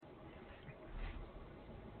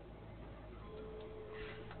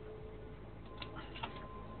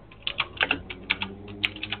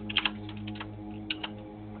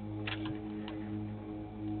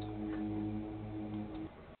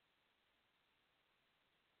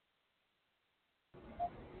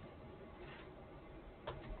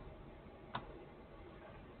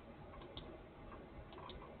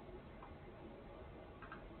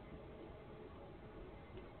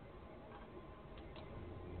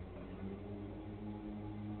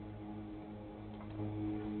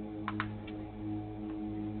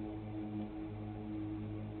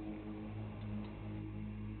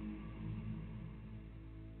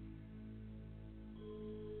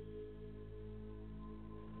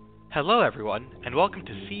Hello, everyone, and welcome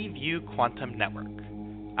to Seaview Quantum Network.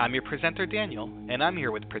 I'm your presenter, Daniel, and I'm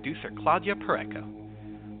here with producer Claudia Pareco.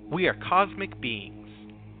 We are cosmic beings,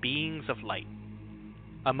 beings of light.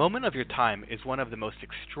 A moment of your time is one of the most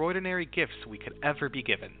extraordinary gifts we could ever be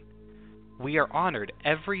given. We are honored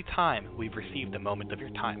every time we've received a moment of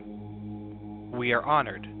your time. We are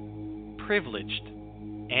honored, privileged,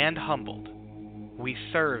 and humbled. We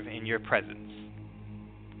serve in your presence.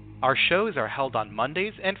 Our shows are held on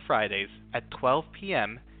Mondays and Fridays at 12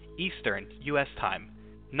 p.m. Eastern U.S. Time,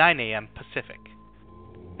 9 a.m. Pacific.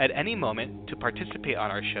 At any moment, to participate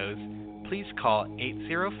on our shows, please call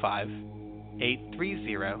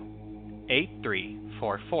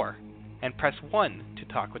 805-830-8344 and press 1 to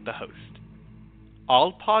talk with the host.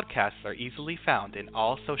 All podcasts are easily found in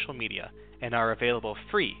all social media and are available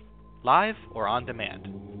free, live, or on demand.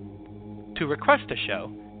 To request a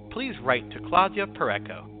show, please write to Claudia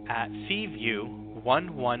Pareco at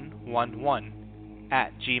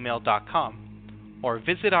cview1111@gmail.com or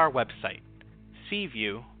visit our website,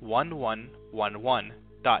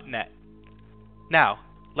 cview1111.net. Now,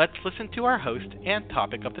 let's listen to our host and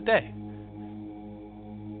topic of the day.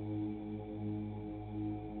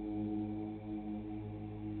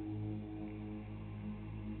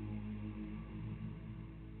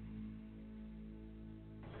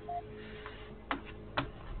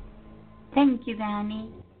 Thank you, Danny.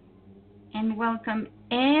 And welcome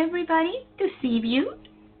everybody to Seaview.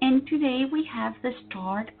 And today we have the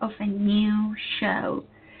start of a new show,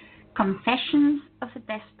 Confessions of a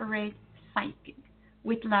Desperate Psychic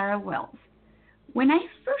with Lara Wells. When I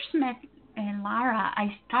first met Lara,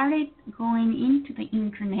 I started going into the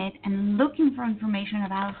internet and looking for information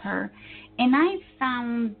about her, and I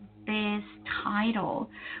found this title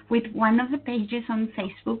with one of the pages on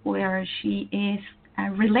Facebook where she is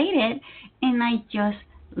related, and I just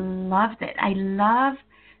loved it. I love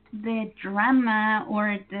the drama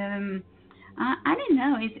or the I don't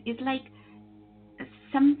know. It's like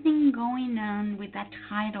something going on with that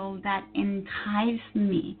title that enticed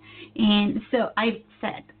me, and so I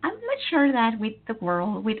said I'm gonna share that with the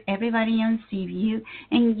world, with everybody on Seaview,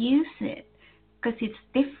 and use it because it's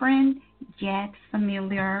different yet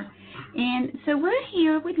familiar. And so we're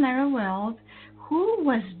here with Lara Wells, who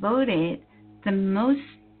was voted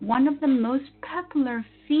one of the most popular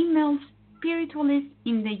female spiritualists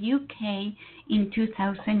in the UK in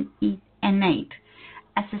 2008.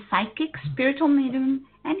 As a psychic, spiritual medium,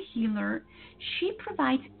 and healer, she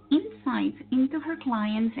provides insights into her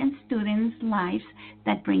clients' and students' lives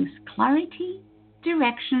that brings clarity,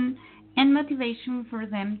 direction, and motivation for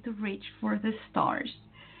them to reach for the stars.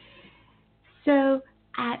 So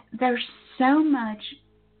there's so much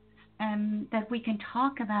that we can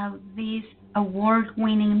talk about this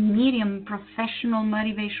award-winning medium, professional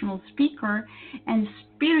motivational speaker, and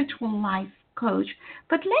spiritual life coach.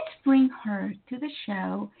 But let's bring her to the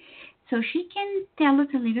show so she can tell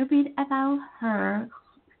us a little bit about her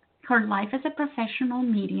life as a professional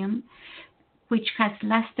medium, which has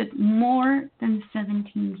lasted more than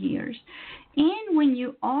 17 years. And when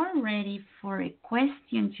you are ready for a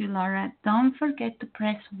question to Lara, don't forget to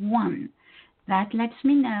press 1. That lets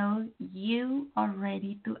me know you are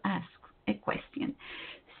ready to ask a question.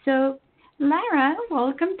 So, Lara,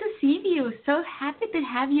 welcome to Seaview. So happy to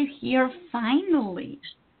have you here finally.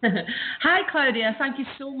 Hi, Claudia. Thank you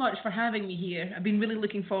so much for having me here. I've been really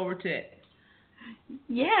looking forward to it.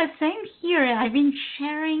 Yeah, same here. I've been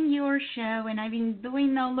sharing your show and I've been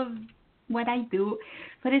doing all of what I do.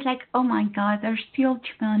 But it's like, oh my God, there's still 2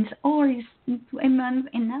 months or it's a month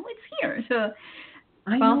and now it's here. So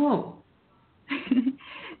I know.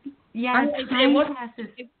 Yeah, it wasn't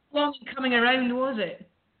long coming around, was it?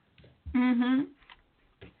 Mhm.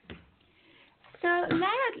 So,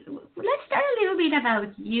 Lara, let's start a little bit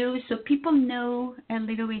about you so people know a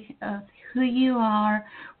little bit of who you are,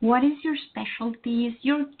 what is your specialties,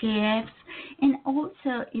 your gifts, and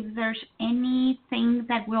also if there's anything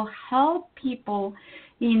that will help people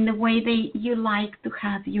in the way you like to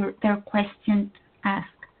have their questions asked.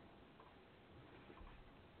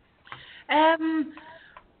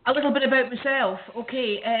 A little bit about myself.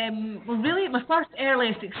 Okay. Well, really, my first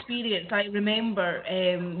earliest experience I remember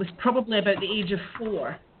was probably about the age of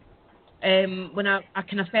 4. When I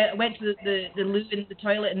went to the loo in the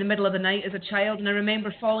toilet in the middle of the night as a child, and I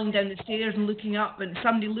remember falling down the stairs and looking up, and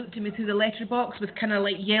somebody looked at me through the letterbox with kind of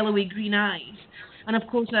like yellowy green eyes, and of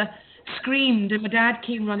course I screamed, and my dad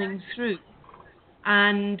came running through.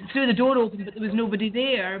 And threw the door open, but there was nobody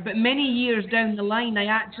there. But many years down the line,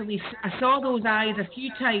 I saw those eyes a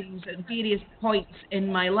few times at various points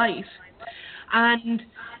in my life. And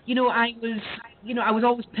I was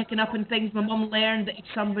always picking up on things. My mum learned that if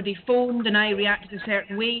somebody phoned and I reacted a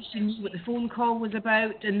certain way, she knew what the phone call was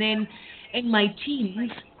about. And then in my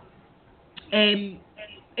teens, kind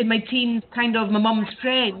of my mum's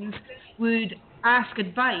friends would ask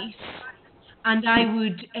advice, and I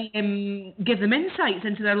would give them insights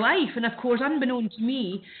into their life. And of course, unbeknown to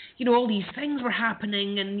me, all these things were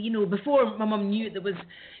happening. And, before my mum knew it, there was,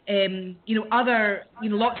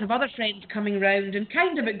 lots of other friends coming round, and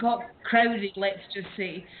kind of it got crowded, let's just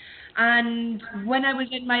say. And when I was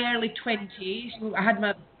in my early 20s, I had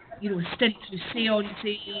my, stint through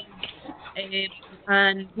seances,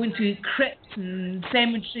 and going to crypts and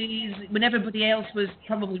cemeteries. When everybody else was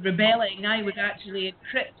probably rebelling, I was actually in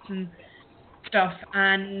crypts and stuff.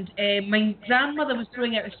 And my grandmother was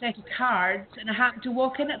throwing out a set of cards, and I happened to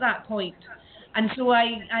walk in at that point. And so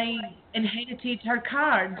I inherited her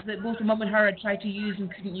cards that both Mum and her had tried to use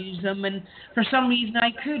and couldn't use them. And for some reason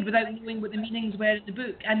I could, without knowing what the meanings were in the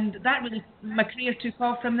book. And that really, my career took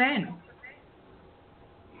off from then.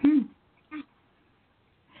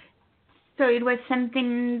 So it was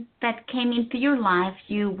something that came into your life.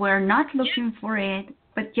 You were not looking for it,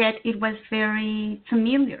 but yet it was very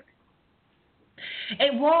familiar.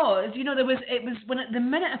 It was, it was when at the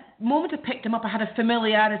moment I picked them up, I had a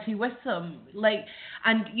familiarity with them, the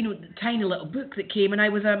tiny little book that came, and I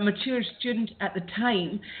was a mature student at the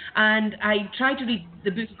time, and I tried to read the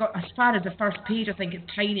book, got as far as the first page. I think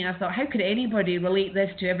it's tiny, and I thought, how could anybody relate this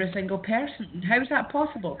to every single person? How is that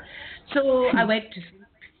possible? So I went to sleep.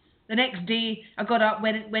 The next day, I got up,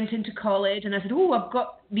 went into college, and I said, I've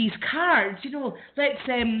got these cards,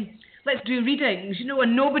 let's do readings,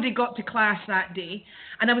 and nobody got to class that day.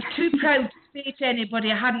 And I was too proud to say to anybody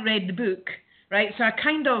I hadn't read the book, right? So I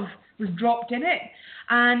kind of was dropped in it.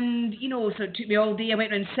 And, so it took me all day. I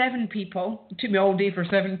went around 7 people. It took me all day for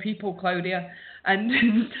 7 people, Claudia. And,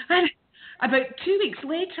 and about 2 weeks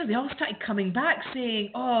later, they all started coming back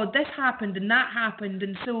saying, this happened and that happened.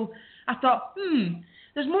 And so I thought,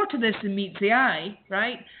 there's more to this than meets the eye,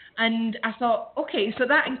 right? And I thought, okay, so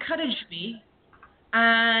that encouraged me.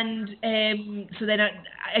 And so then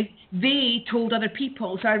they told other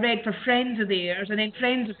people. So I read for friends of theirs, and then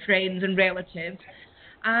friends of friends and relatives.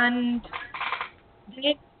 And then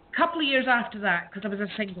a couple of years after that, because I was a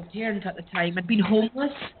single parent at the time, I'd been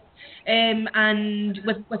homeless, and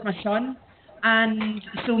with my son. And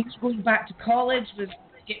so going back to college was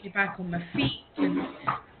getting me back on my feet. And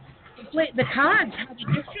the cards had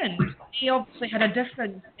they obviously had a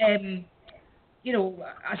different, I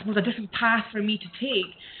suppose a different path for me to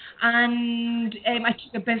take. And I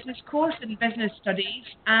took a business course in business studies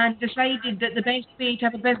and decided that the best way to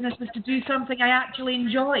have a business was to do something I actually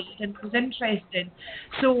enjoyed and was interested in.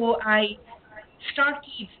 So I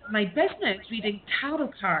started my business reading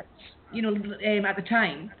tarot cards, at the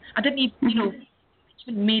time. I didn't even,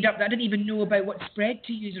 made up that. I didn't even know about what spread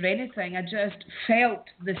to use or anything. I just felt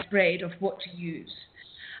the spread of what to use.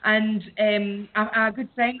 And a good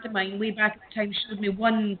friend of mine way back at the time showed me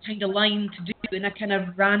one kind of line to do, and I kind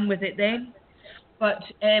of ran with it then. But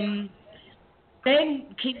then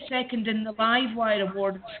came second in the Livewire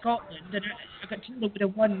Award in Scotland, and I got told I would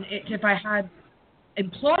have won it if I had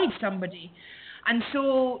employed somebody. And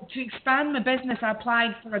so to expand my business, I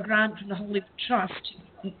applied for a grant from the Hollywood Trust.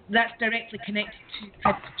 That's directly connected to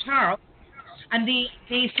Prince Charles. And they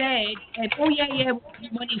said, we'll give you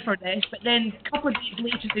money for this. But then a couple of days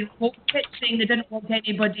later, they wrote it saying they didn't want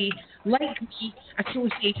anybody like me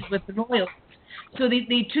associated with the royals. So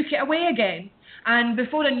they took it away again. And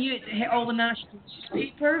before I knew it, hit all the national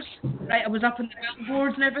newspapers. Right, I was up on the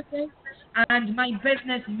billboards and everything. And my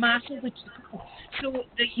business massively took off. So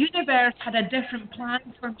the universe had a different plan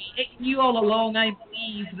for me. It knew all along, I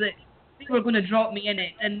believe, that they were going to drop me in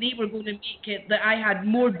it. And they were going to make it that I had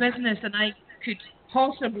more business than I could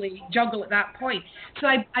possibly juggle at that point. So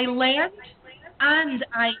I learned and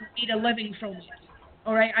I made a living from it.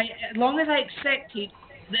 All right, as long as I accepted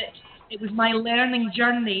that it was my learning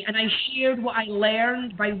journey and I shared what I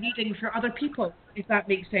learned by reading for other people, if that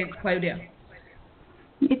makes sense, Claudia.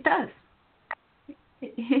 It does.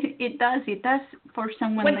 It does for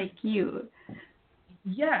someone like you.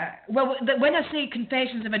 Yeah. Well, when I say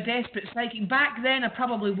Confessions of a Desperate Psychic, back then I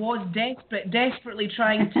probably was desperately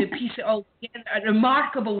trying to piece it all together at a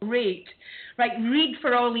remarkable rate. Right, read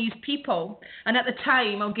for all these people. And at the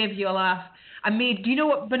time, I'll give you a laugh, do you know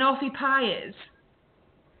what banoffee pie is?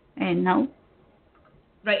 No.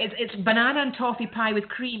 Right, it's banana and toffee pie with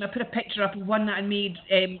cream. I put a picture up of one that I made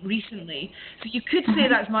recently. So you could say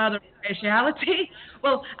that's my other speciality.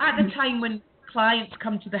 Well, at the time when clients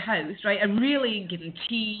come to the house, right, I really give them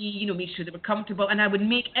tea, make sure they were comfortable, and I would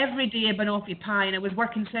make every day a banoffee pie, and I was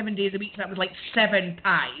working 7 days a week, so that was like 7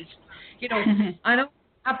 pies, and I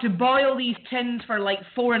have to boil these tins for like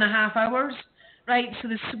 4.5 hours, right, so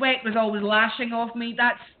the sweat was always lashing off me.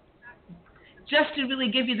 That's just to really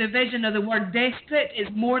give you the vision of the word desperate. Is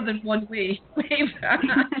more than one way. Like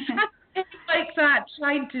that,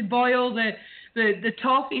 trying to boil the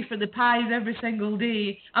toffee for the pies every single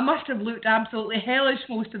day. I must have looked absolutely hellish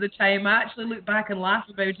most of the time. I actually look back and laugh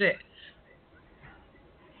about it.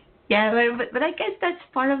 Yeah, but I guess that's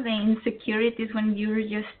part of the insecurities when you're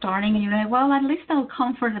just starting and you're like, well, at least I'll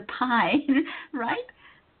come for the pie, right?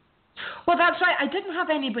 Well, that's right. I didn't have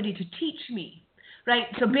anybody to teach me, right?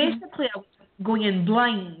 So basically I was going in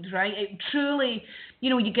blind, right? It truly,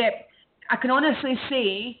 I can honestly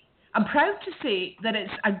say, I'm proud to say that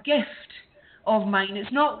it's a gift of mine.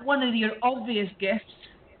 It's not one of your obvious gifts,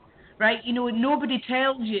 right? Nobody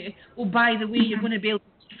tells you, oh, by the way, you're going to be able to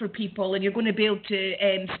speak for people and you're going to be able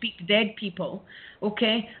to speak to dead people,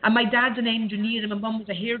 okay? And my dad's an engineer and my mum was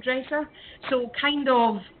a hairdresser, so kind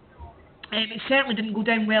of, it certainly didn't go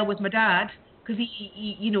down well with my dad because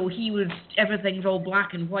he was, everything's all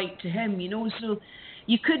black and white to him, so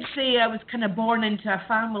you could say I was kind of born into a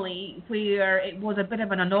family where it was a bit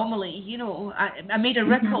of an anomaly, I made a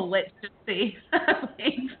ripple, let's just say.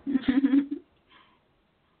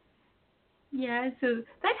 Yeah, so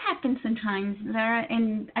that happens sometimes, Lara,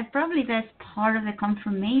 and probably that's part of the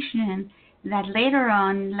confirmation that later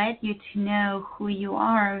on led you to know who you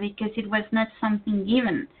are, because it was not something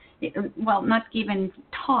given. Not given,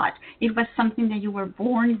 taught. It was something that you were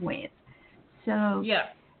born with. So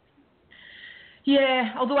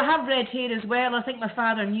yeah, although I have red hair as well. I think my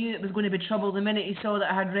father knew it was going to be trouble the minute he saw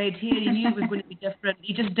that I had red hair. He knew it was going to be different.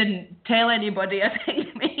 He just didn't tell anybody, I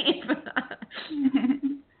think, maybe.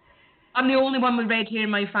 I'm the only one with red hair in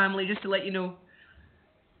my family, just to let you know.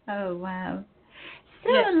 Oh, wow. So,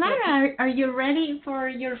 Lara, are you ready for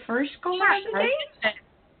your first caller today?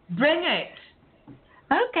 Bring it.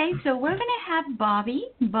 Okay, so we're going to have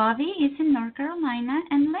Bobby. Bobby is in North Carolina,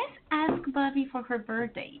 and let's ask Bobby for her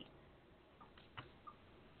birthday.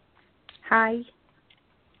 Hi.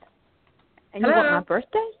 And Hello. You want my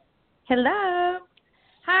birthday? Hello.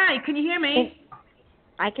 Hi, can you hear me?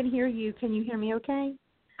 I can hear you. Can you hear me okay?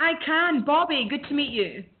 I can. Bobby, good to meet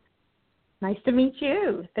you. Nice to meet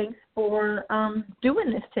you. Thanks for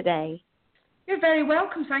doing this today. You're very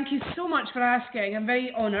welcome. Thank you so much for asking. I'm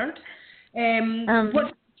very honored.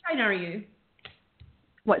 What sign are you?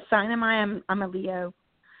 What sign am I? I'm a Leo.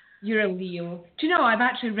 You're a Leo. Do you know, I've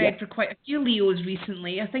actually read for quite a few Leos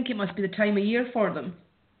recently. I think it must be the time of year for them.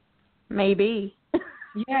 Maybe.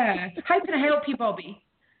 Yeah. How can I help you, Bobby?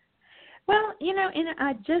 Well,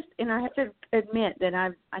 and I have to admit that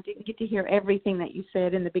I didn't get to hear everything that you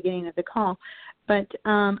said in the beginning of the call, but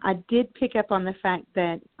I did pick up on the fact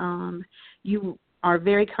that you are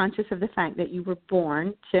very conscious of the fact that you were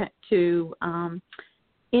born to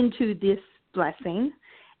into this blessing,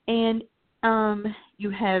 and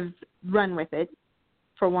you have run with it,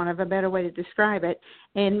 for want of a better way to describe it,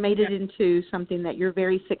 and made it into something that you're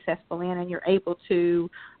very successful in, and you're able to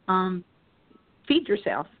feed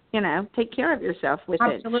yourself, take care of yourself with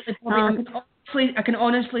it. Absolutely. I can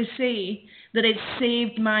honestly say that it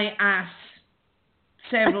saved my ass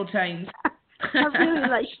several times. I really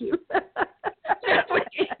like you.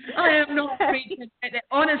 I am not afraid to admit it.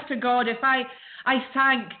 Honest to God, if I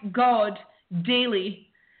thank God daily,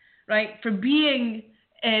 right, for being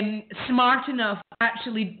smart enough to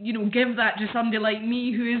actually, give that to somebody like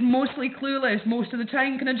me who is mostly clueless most of the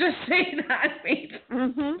time. Can I just say that, babe?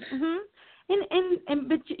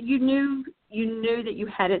 But you knew that you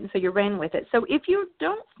had it, and so you ran with it. So if you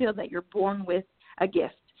don't feel that you're born with a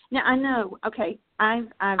gift, now I know, okay, I've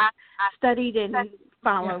studied and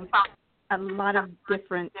followed a lot of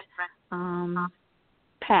different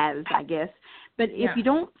paths, I guess. But if you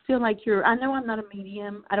don't feel like I know I'm not a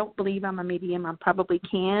medium. I don't believe I'm a medium. I probably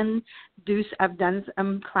can I've done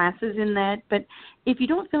some classes in that. But if you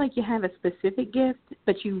don't feel like you have a specific gift,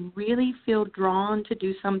 but you really feel drawn to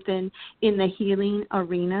do something in the healing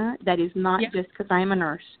arena that is not just because I am a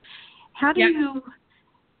nurse, how do you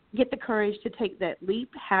get the courage to take that leap?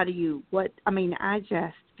 I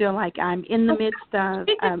just feel like I'm in the midst of,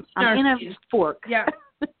 I'm in a fork. Yeah.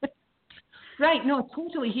 Right, no, I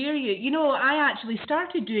totally hear you. I actually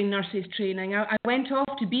started doing nurses training. I went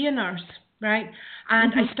off to be a nurse, right?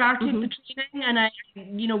 And I started the training, and I,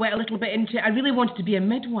 went a little bit into it. I really wanted to be a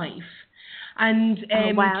midwife, and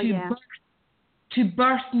to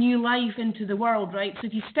birth new life into the world, right? So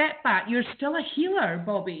if you step back, you're still a healer,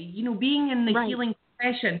 Bobby. Being in the healing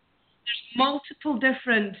profession, multiple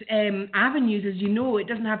different avenues, as you know. It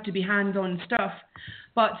doesn't have to be hands-on stuff,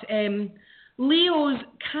 but Leos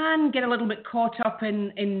can get a little bit caught up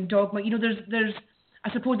in dogma. You know, there's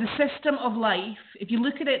I suppose the system of life. If you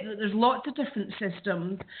look at it, there's lots of different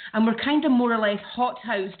systems, and we're kind of more or less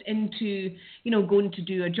hothoused into, you know, going to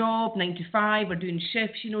do a job 9 to 5 or doing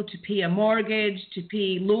shifts, you know, to pay a mortgage, to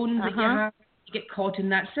pay loans that you have. You get caught in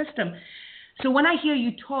that system. So when I hear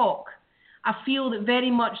you talk, I feel that very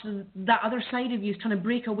much that other side of you is trying to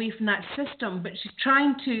break away from that system, but she's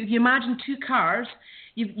trying to. If you imagine two cars,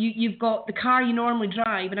 you've got the car you normally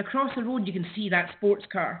drive, and across the road you can see that sports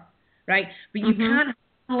car, right? But you can't have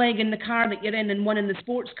one leg in the car that you're in and one in the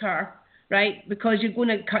sports car, right? Because you're going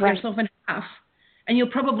to cut yourself in half, and you're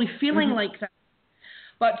probably feeling like that.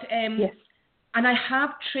 But yes. And I have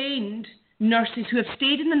trained nurses who have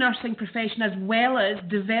stayed in the nursing profession as well as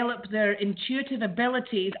developed their intuitive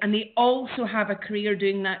abilities, and they also have a career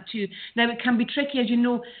doing that too. Now, it can be tricky, as you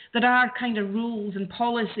know. There are kind of rules and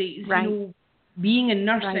policies, you know, being in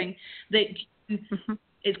nursing, that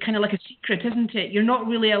it's kind of like a secret, isn't it? You're not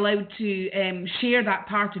really allowed to share that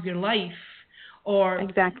part of your life. Or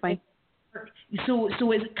exactly. So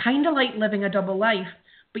it's kind of like living a double life.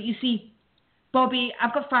 But you see, Bobby,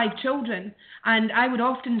 I've got 5 children, and I would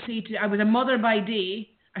often say I was a mother by day,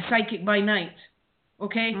 a psychic by night.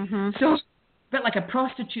 Okay? So it's a bit like a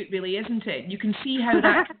prostitute, really, isn't it? You can see how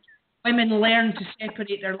that women learn to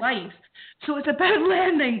separate their lives. So it's about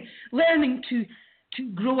learning to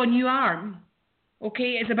grow a new arm.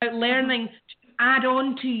 Okay? It's about learning to add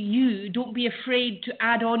on to you. Don't be afraid to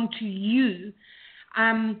add on to you.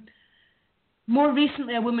 More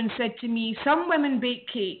recently, a woman said to me, some women bake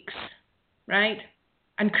cakes, right,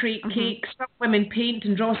 and create cakes. Some women paint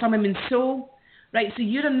and draw, some women sew, right? So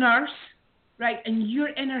you're a nurse, right, and your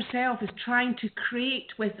inner self is trying to create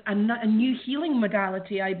with a new healing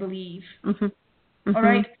modality, I believe. All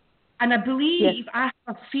right? And I believe, I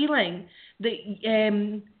have a feeling that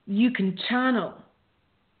you can channel.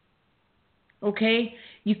 Okay?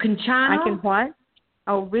 You can channel. I can what?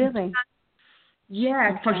 Oh, really?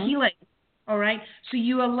 Yeah, for healing. All right? So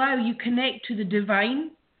you connect to the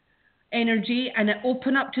divine energy and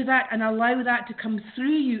open up to that and allow that to come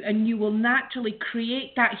through you, and you will naturally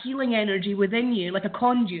create that healing energy within you, like a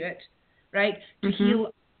conduit, right, to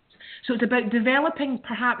heal. So it's about developing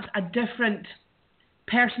perhaps a different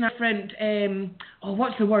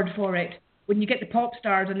what's the word for it? When you get the pop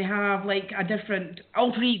stars and they have like a different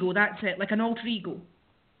alter ego, that's it, like an alter ego.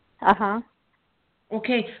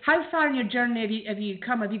 Okay, how far in your journey have you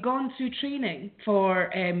come? Have you gone through training for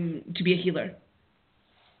to be a healer?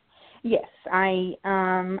 Yes,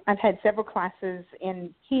 I've had several classes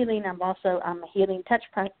in healing. I'm a healing touch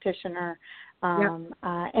practitioner, and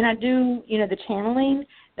I do, you know, the channeling.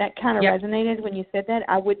 That kind of resonated when you said that.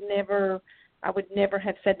 I would never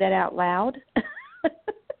have said that out loud.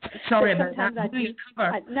 Sorry about that.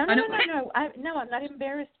 No, I'm not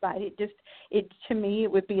embarrassed by it. It to me,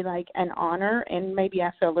 it would be like an honor, and maybe I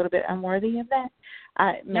feel a little bit unworthy of that.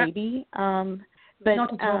 Maybe, but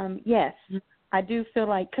yes. I do feel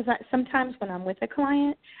like, because sometimes when I'm with a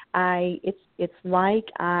client, it's like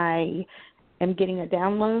I am getting a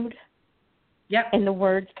download. And the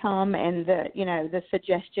words come, and the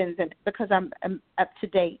suggestions, and because I'm up to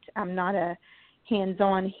date, I'm not a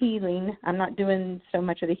hands-on healing. I'm not doing so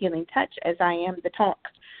much of the healing touch as I am the talk.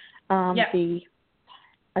 So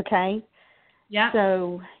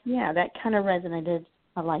that kind of resonated.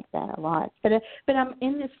 I like that a lot. But I'm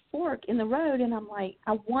in this fork in the road, and I'm like,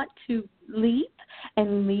 I want to leap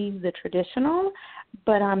and leave the traditional,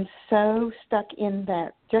 but I'm so stuck in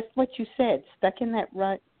that, just what you said, stuck in that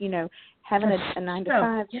rut, you know, having a 9 to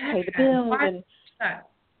 5 to pay the bills. And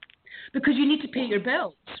because you need to pay your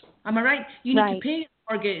bills. Am I right? You need to pay your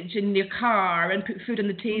mortgage and your car and put food on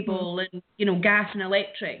the table and, you know, gas and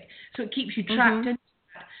electric. So it keeps you trapped into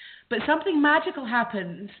that. But something magical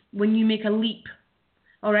happens when you make a leap.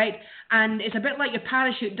 All right, and it's a bit like your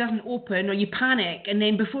parachute doesn't open, or you panic, and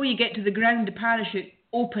then before you get to the ground, the parachute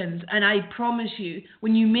opens. And I promise you,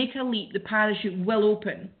 when you make a leap, the parachute will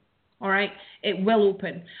open. All right, it will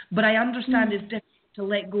open. But I understand it's difficult to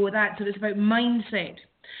let go of that. So it's about mindset.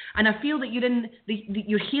 And I feel that you're in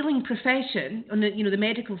your healing profession on the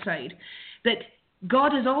medical side, that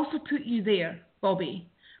God has also put you there, Bobby,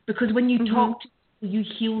 because when you talk to you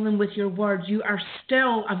heal them with your words. You are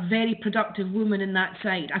still a very productive woman in that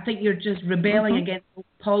side. I think you're just rebelling against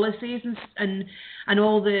policies and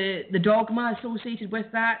all the dogma associated with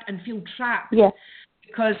that, and feel trapped.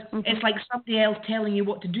 Because it's like somebody else telling you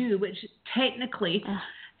what to do, which technically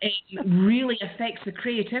it really affects the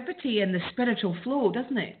creativity and the spiritual flow,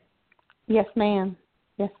 doesn't it? Yes, ma'am.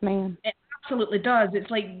 Yes, ma'am. It absolutely does. It's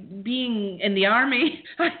like being in the army.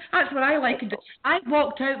 That's what I like to do. I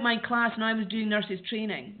walked out my class when I was doing nurses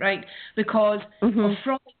training, right, because of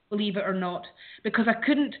Freud, believe it or not, because I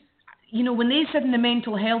couldn't, when they said in the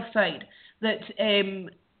mental health side that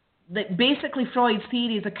basically Freud's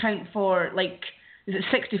theories account for, like, is it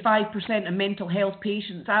 65% of mental health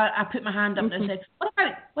patients? I put my hand up and I said, what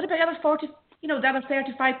about the other 40? The other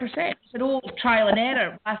 35%? I said, it's trial and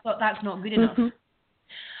error. I thought that's not good enough. Yeah.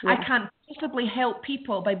 I can't possibly help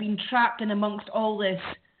people by being trapped in amongst all this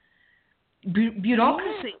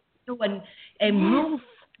bureaucracy, and rules,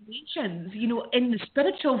 regulations. In the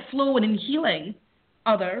spiritual flow and in healing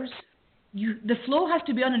others, the flow has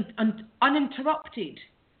to be uninterrupted.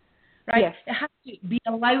 Right? Yes. It has to be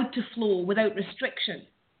allowed to flow without restriction.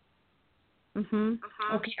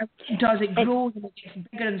 Okay, it does. It grows and it gets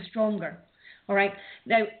bigger and stronger. All right.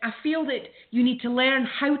 Now, I feel that you need to learn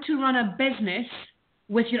how to run a business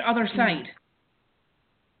with your other side.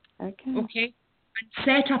 Okay. And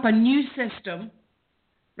set up a new system,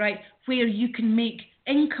 right, where you can make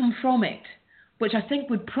income from it, which I think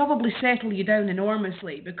would probably settle you down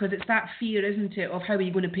enormously, because it's that fear, isn't it, of how are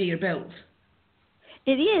you going to pay your bills?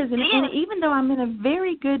 It is, and even though I'm in a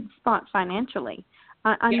very good spot financially,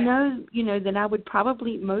 I know, that I would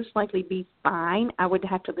probably most likely be fine. I would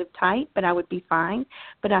have to live tight, but I would be fine.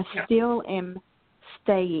 But I still am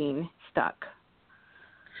staying stuck.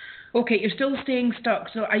 Okay, you're still staying stuck.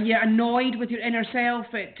 So are you annoyed with your inner self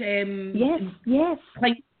at yes.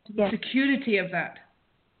 Like the security of that?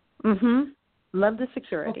 Love the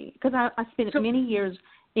security, because I spent many years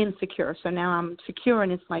insecure. So now I'm secure,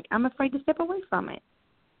 and it's like I'm afraid to step away from it.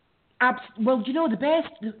 Well, the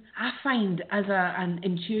best I find as an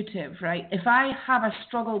intuitive, right? If I have a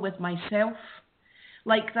struggle with myself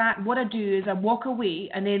like that, what I do is I walk away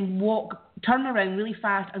and then turn around really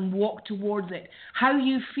fast and walk towards it. How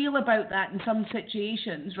you feel about that in some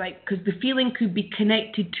situations, right? Because the feeling could be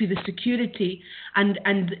connected to the security, and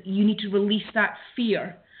you need to release that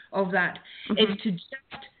fear of that. Is to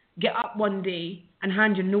just get up one day and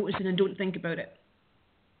hand your notice in and don't think about it.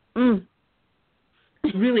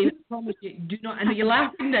 Really, I promise you, do not. I know you're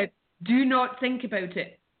laughing now. Do not think about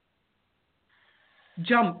it.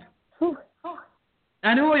 Jump.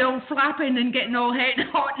 I know you're all flapping and getting all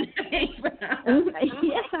hot and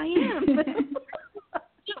yes, I am.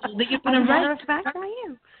 You're going to matter of fact, I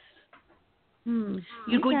am.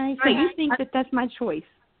 You're going so you think that's my choice?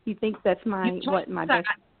 You think that's my best?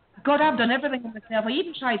 God, I've done everything with myself. I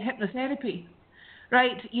even tried hypnotherapy.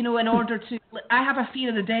 Right, in order to, I have a fear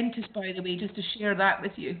of the dentist, by the way, just to share that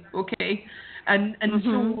with you, okay? And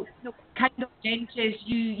so, kind of dentist,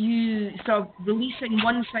 you sort of releasing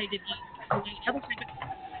one side of you, and the other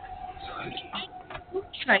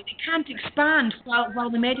side, it can't expand while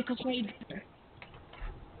the medical side's there.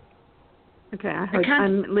 Okay,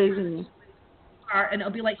 I'm losing you. And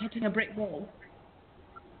it'll be like hitting a brick wall.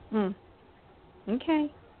 Okay.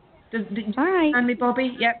 All right. Understand me,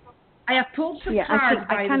 Bobby? Yep. I have pulled some cards.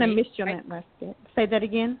 I kind of missed you on that last bit. Say that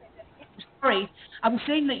again. Sorry, I was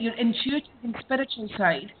saying that your intuitive and spiritual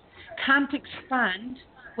side can't expand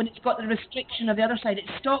when it's got the restriction of the other side. It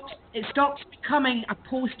stops becoming a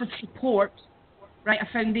post of support, right, a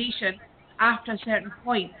foundation, after a certain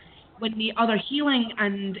point. When the other healing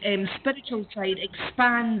and spiritual side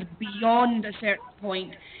expands beyond a certain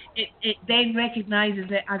point, it then recognizes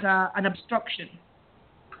it as an obstruction,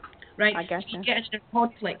 right? I gotcha. So you get into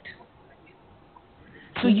conflict.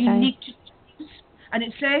 So you need to choose, and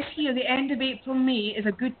it says here the end of April, May is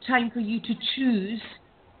a good time for you to choose.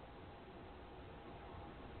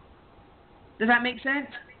 Does that make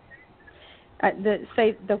sense?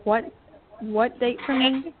 What date for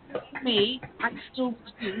me? May, I still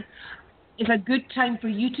do, is a good time for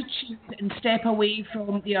you to choose and step away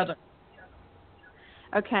from the other.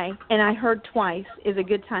 Okay, and I heard twice is a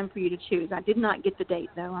good time for you to choose. I did not get the date,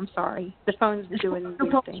 though. I'm sorry. The phone's doing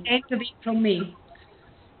weird things. End of April, May.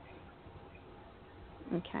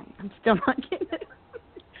 Okay, I'm still not getting it.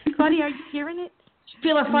 Claudia, are you hearing it?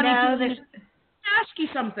 Feel a funny feeling. Ask you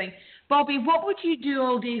something. Bobby, what would you do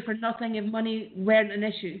all day for nothing if money weren't an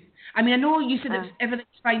issue? I mean, I know you said that everything's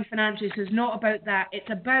fine financially, so it's not about that. It's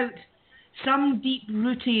about some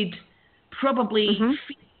deep-rooted, probably,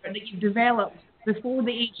 fear that you've developed before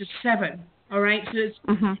the age of 7, all right? So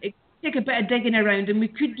it could take a bit of digging around, and we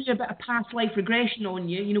could do a bit of past life regression on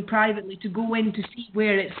you, privately, to go in to see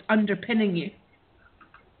where it's underpinning you.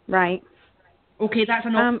 Right. Okay, that's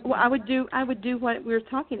an option. Well, I would do what we were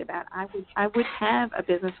talking about. I would have a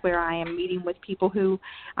business where I am meeting with people who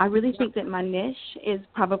I really think that my niche is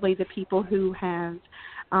probably the people who have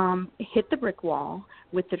hit the brick wall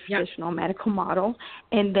with the traditional medical model,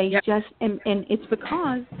 and they just and it's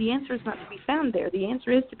because the answer is not to be found there. The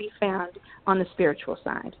answer is to be found on the spiritual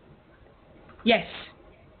side. Yes,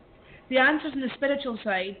 the answer's on the spiritual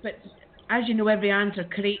side, but as you know, every answer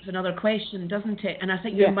creates another question, doesn't it? And I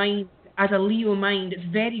think your mind, as a Leo mind, is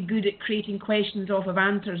very good at creating questions off of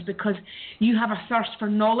answers because you have a thirst for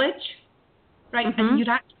knowledge, right? And you're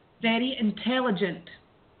actually very intelligent.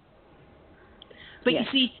 But you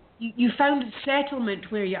see, you found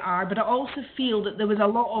settlement where you are, but I also feel that there was a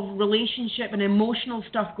lot of relationship and emotional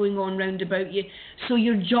stuff going on round about you. So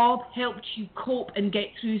your job helped you cope and get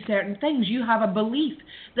through certain things. You have a belief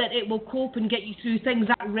that it will cope and get you through things.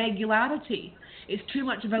 That regularity is too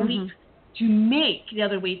much of a leap to make the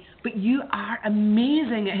other way. But you are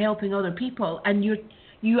amazing at helping other people, and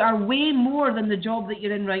you are way more than the job that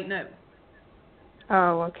you're in right now.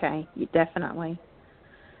 Oh, okay. Definitely.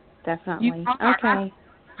 You are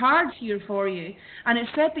cards here for you, and it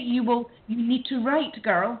said that you need to write,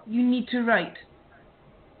 girl. You need to write.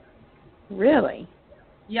 Really?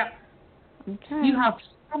 Yep. Okay. You have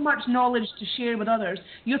so much knowledge to share with others.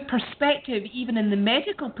 Your perspective, even in the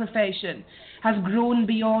medical profession, has grown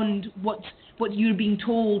beyond what you're being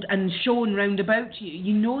told and shown round about you.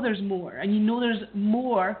 You know there's more, and you know there's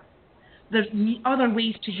more. There's other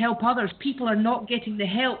ways to help others. People are not getting the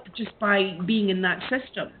help just by being in that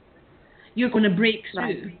system. You're going to break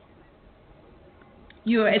through. Right.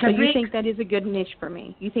 You think that is a good niche for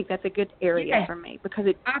me? You think that's a good area for me? Because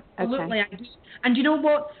it absolutely. I do. And you know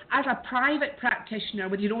what? As a private practitioner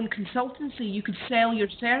with your own consultancy, you could sell your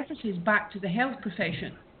services back to the health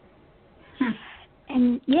profession.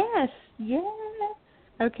 And yes.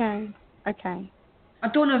 Okay. I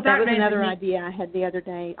don't know if that was another idea I had the other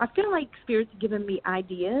day. I feel like Spirit's given me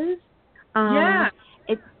ideas.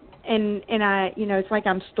 And I, it's like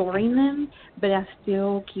I'm storing them, but I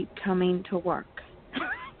still keep coming to work.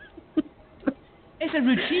 It's a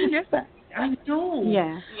routine, isn't it? I know.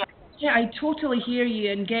 Yeah, I totally hear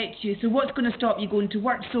you and get you. So what's going to stop you going to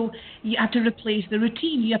work? So you have to replace the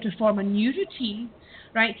routine. You have to form a new routine,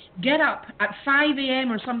 right? Get up at 5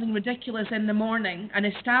 a.m. or something ridiculous in the morning and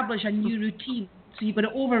establish a new routine. So you've got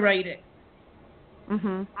to override it.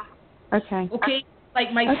 Okay. Okay?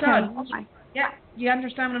 Like my son. Yeah, you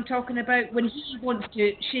understand what I'm talking about? When he wants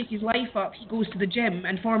to shake his life up, he goes to the gym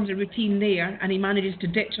and forms a routine there, and he manages to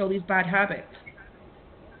ditch all these bad habits.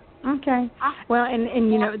 Okay. Well, and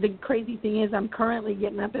the crazy thing is I'm currently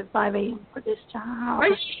getting up at 5 a.m. for this job.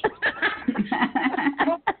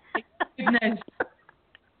 Goodness.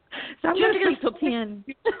 So I'm going to sleep till 10.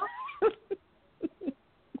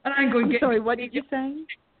 And I'm going sorry, what did you say?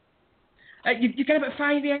 You get up at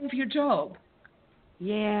 5 a.m. for your job?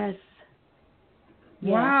 Yes.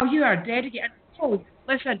 Wow, you are dedicated. Oh,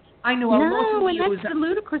 listen, I know a lot of Leos. No, and that's the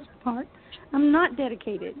ludicrous part. I'm not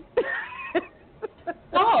dedicated.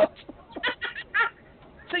 Oh.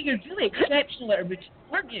 So you're really exceptional at a routine,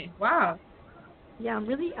 aren't you? Wow. Yeah, I'm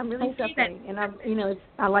really suffering, and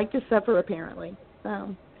I like to suffer apparently.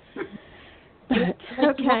 So, but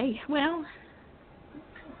okay, well,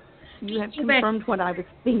 you have confirmed what I was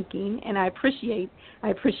thinking, and I appreciate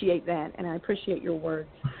that, and I appreciate your words.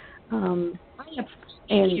 I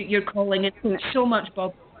appreciate your calling it so much,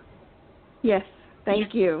 Bob. Yes,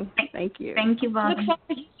 thank you. Thank you. Thank you, Bob. Look forward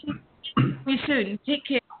to seeing you soon. Take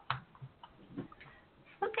care.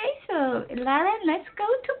 Okay, so Lara, let's go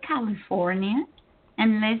to California,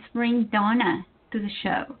 and let's bring Donna to the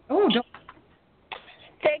show. Oh,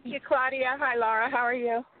 thank you, Claudia. Hi, Lara. How are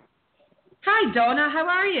you? Hi, Donna. How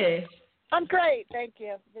are you? I'm great, thank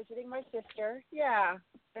you. Visiting my sister. Yeah,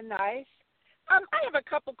 been nice. I have a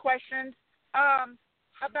couple questions.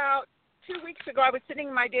 About 2 weeks ago, I was sitting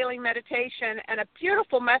in my daily meditation, and a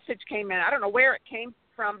beautiful message came in. I don't know where it came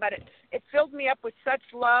from, but it filled me up with such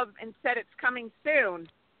love and said it's coming soon.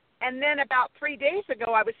 And then about 3 days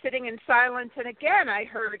ago, I was sitting in silence, and again I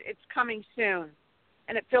heard it's coming soon.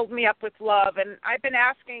 And it filled me up with love. And I've been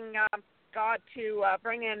asking God to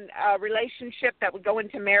bring in a relationship that would go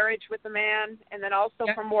into marriage with a man, and then also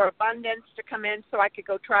for more abundance to come in so I could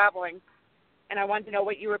go traveling. And I wanted to know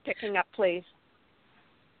what you were picking up, please.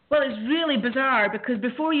 Well, it's really bizarre because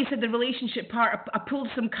before you said the relationship part, I pulled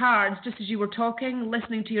some cards just as you were talking,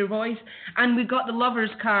 listening to your voice, and we got the lover's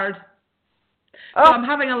card. Oh. So I'm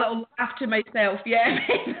having a little laugh to myself, yeah.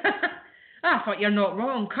 I thought you're not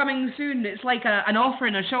wrong. Coming soon. It's like an offer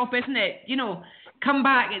in a shop, isn't it? Come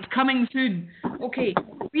back. It's coming soon. Okay.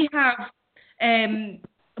 We have,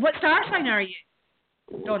 what star sign are you,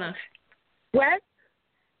 Donna?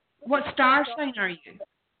 What star sign are you?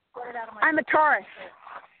 I'm a Taurus.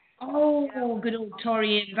 Oh, good old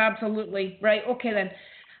Taurians, absolutely. Right, okay then.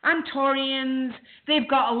 And Taurians, they've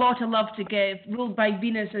got a lot of love to give, ruled by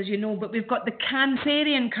Venus, as you know, but we've got the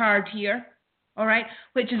Cancerian card here, all right,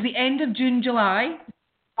 which is the end of June, July.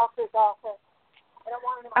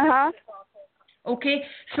 Uh-huh. Okay,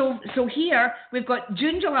 so here we've got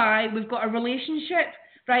June, July, we've got a relationship,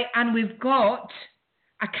 right, and we've got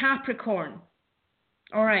a Capricorn.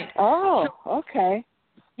 All right. Oh, okay.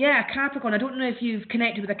 Yeah, Capricorn. I don't know if you've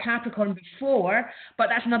connected with a Capricorn before, but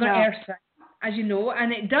that's another No. earth sign, as you know,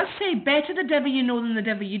 and it does say better the devil you know than the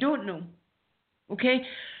devil you don't know. Okay?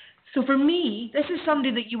 So for me, this is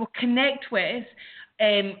somebody that you will connect with,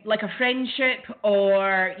 like a friendship,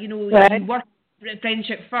 or, you know, Right. you work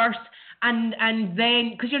friendship first, and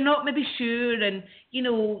then, because you're not maybe sure, and, you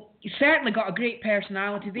know, you certainly got a great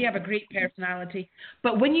personality, they have a great personality,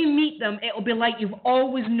 but when you meet them, it'll be like you've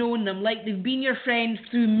always known them, like they've been your friend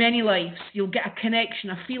through many lives. You'll get a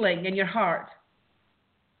connection, a feeling in your heart.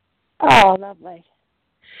 Oh, lovely.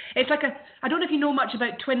 It's like I don't know if you know much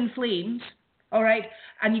about twin flames, all right,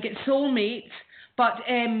 and you get soulmates, but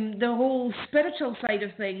the whole spiritual side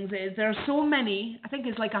of things is there are so many, I think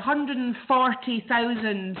it's like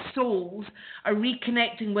 140,000 souls are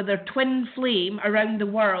reconnecting with their twin flame around the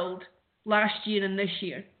world last year and this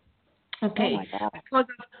year. Okay, Oh my God. because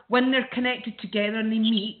when they're connected together and they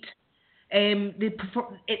meet,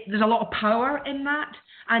 there's a lot of power in that,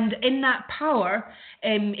 and in that power,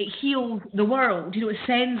 it heals the world. You know, it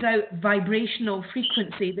sends out vibrational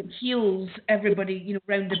frequency that heals everybody, you know,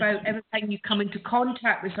 round about. Every time you come into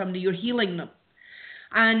contact with somebody, you're healing them.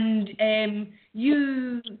 And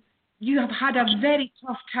you have had a very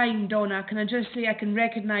tough time, Donna. Can I just say, I can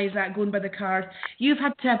recognise that going by the card. You've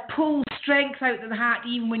had to pull strength out of the hat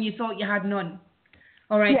even when you thought you had none.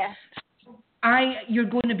 All right? Yes. You're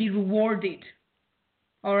going to be rewarded,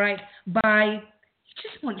 all right, by, you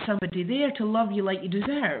just want somebody there to love you like you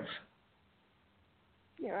deserve.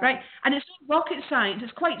 You're Right? And it's not rocket science.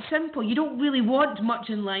 It's quite simple. You don't really want much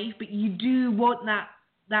in life, but you do want that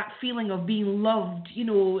feeling of being loved, you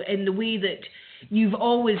know, in the way that you've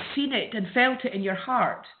always seen it and felt it in your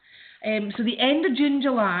heart. So the end of June,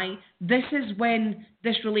 July, this is when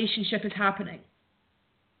this relationship is happening.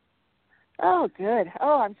 Oh, good.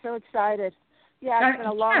 Oh, I'm so excited. Yeah, it's been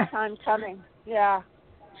a long time coming. Yeah.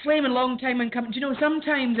 Flaming long time in coming. Do you know,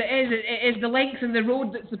 sometimes it is the length of the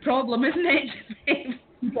road that's the problem, isn't it?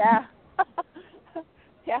 Yeah.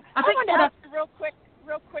 Yeah. I I think wanted to ask you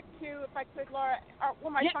real quick too, if I could, Laura. Will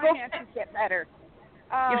my finances get better?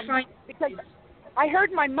 You're fine. Because I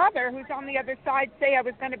heard my mother, who's on the other side, say I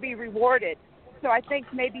was going to be rewarded. So I think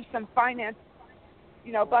maybe some finance,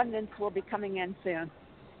 you know, abundance will be coming in soon.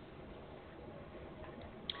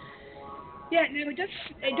 Yeah, no, it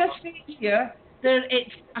does say here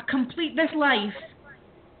it's a complete, this life,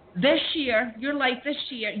 this year, your life this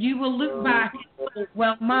year, you will look back and go,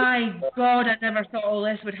 well, my God, I never thought all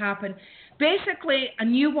this would happen. Basically, a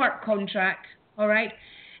new work contract, all right?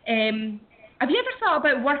 Have you ever thought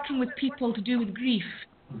about working with people to do with grief?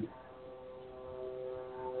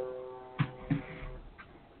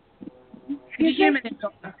 Did you hear me,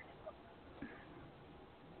 Donna?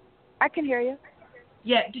 I can hear you.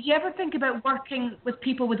 Yeah, did you ever think about working with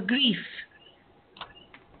people with grief?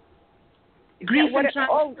 Grief and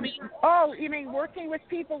transformation. Oh, you mean working with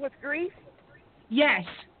people with grief? Yes.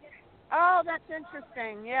 Oh, that's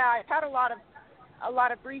interesting. Yeah, I've had a lot of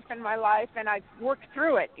grief in my life, and I've worked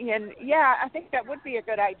through it. And yeah, I think that would be a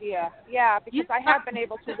good idea. Yeah, because I have been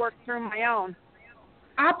able to work through my own.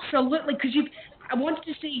 Absolutely, because I wanted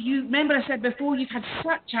to say, you remember I said before, you've had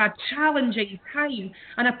such a challenging time,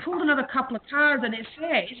 and I pulled another couple of cards, and it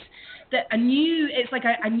says that it's like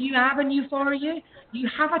a new avenue for you. You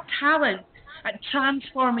have a talent at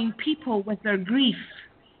transforming people with their grief.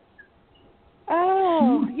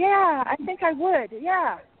 Oh, yeah, I think I would.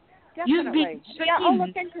 Yeah, definitely. Yeah, I'll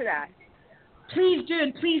look into that. Please do,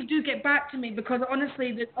 and please do get back to me, because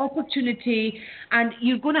honestly, there's opportunity, and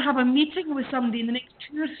you're going to have a meeting with somebody in the next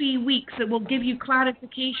 2 or 3 weeks that will give you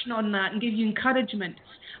clarification on that and give you encouragement.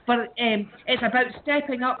 But it's about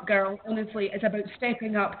stepping up, girl. Honestly, it's about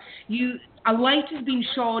stepping up. A light has been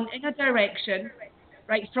shone in a direction,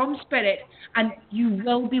 right, from spirit, and you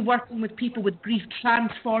will be working with people with grief,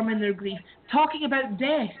 transforming their grief, talking about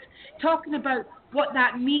death, talking about what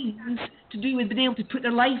that means to do with being able to put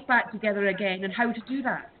their life back together again and how to do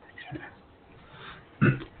that.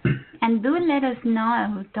 And do let us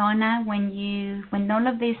know, Donna, when all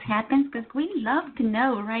of this happens, because we love to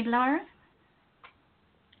know, right, Lara?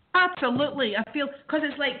 Absolutely. I feel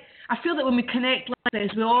that when we connect like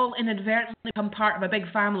this, we all inadvertently become part of a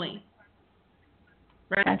big family.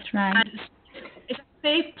 Right? That's right. And it's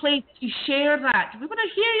safe place to share that. We want to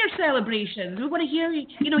hear your celebrations. We want to hear,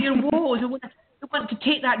 your woes. We want to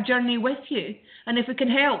take that journey with you. And if we can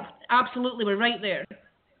help, absolutely, we're right there.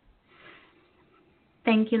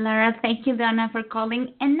 Thank you, Lara. Thank you, Donna, for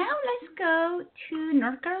calling. And now let's go to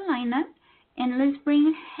North Carolina and let's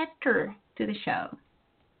bring Hector to the show.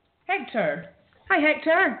 Hector. Hi,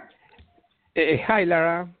 Hector. Hi,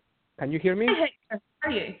 Lara. Can you hear me? Hi, Hector. How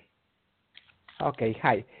are you? Okay,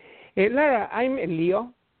 hi. Lara, I'm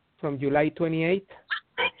Leo from July 28th.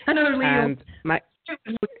 Another Leo. And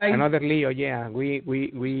another Leo, yeah. We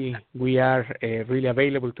are really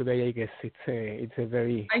available today. I guess it's a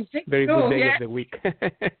very good day of the week.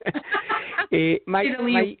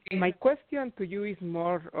 My question to you is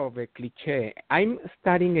more of a cliche. I'm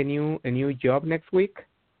starting a new job next week.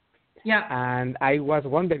 Yeah. And I was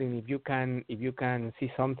wondering if you can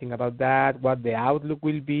see something about that, what the outlook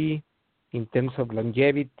will be in terms of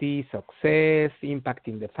longevity, success, impact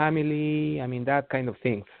in the family. I mean, that kind of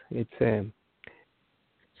things. It's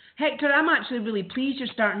Hector, I'm actually really pleased you're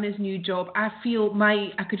starting this new job. I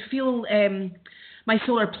could feel my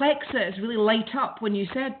solar plexus really light up when you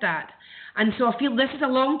said that. And so I feel this is a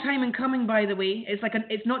long time in coming, by the way.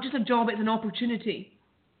 It's not just a job, it's an opportunity.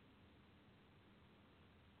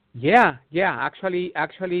 Yeah. Actually,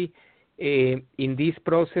 in this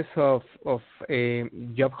process of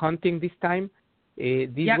job hunting this time,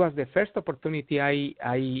 this was the first opportunity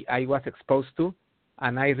I was exposed to,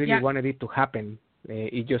 and I really wanted it to happen.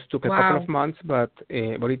 It just took a couple of months, but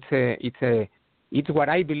it's what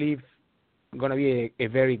I believe gonna be a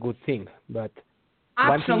very good thing. But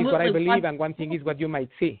one thing is what I believe, and one thing is what you might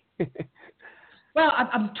see. Well,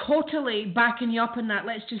 I'm totally backing you up on that.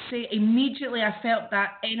 Let's just say immediately I felt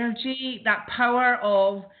that energy, that power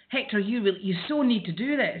of, Hector, you so need to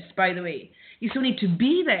do this, by the way. You so need to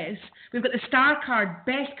be this. We've got the star card,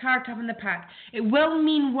 best card to have in the pack. It will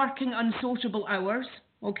mean working unsociable hours,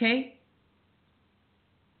 okay?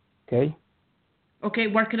 Okay,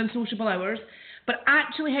 working unsociable hours. But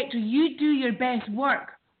actually, Hector, you do your best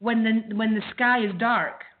work when the sky is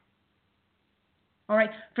dark. All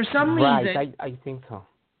right. For some reason, right? I think so.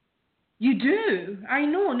 You do. I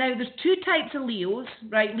know. Now, there's two types of Leos,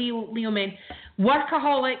 right? Leo men: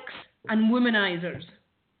 workaholics and womanizers.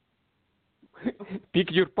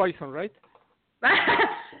 Pick your poison, right?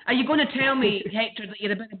 Are you going to tell me, Hector, that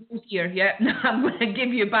you're a bit of both here? Yeah. No, I'm going to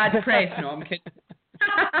give you bad press. No, I'm kidding.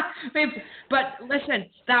 But listen,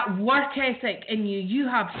 that work ethic in you, you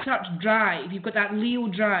have such drive. You've got that Leo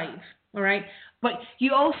drive, all right? But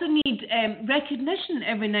you also need recognition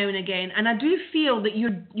every now and again. And I do feel that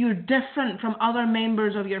you're different from other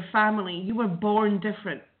members of your family. You were born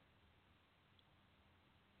different.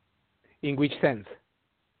 In which sense?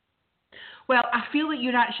 Well, I feel that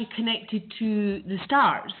you're actually connected to the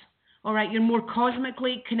stars, all right? You're more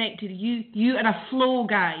cosmically connected. You are a flow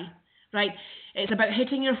guy, right? It's about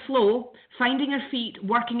hitting your flow, finding your feet,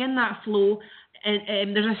 working in that flow.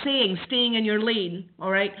 And there's a saying, staying in your lane, all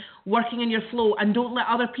right? Working in your flow, and don't let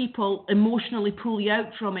other people emotionally pull you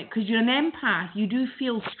out from it. Because you're an empath. You do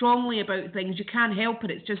feel strongly about things. You can't help it.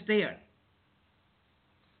 It's just there.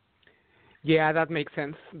 Yeah, that makes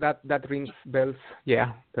sense. That rings bells.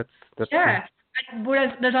 Yeah, that's yeah.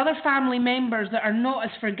 Whereas there's other family members that are not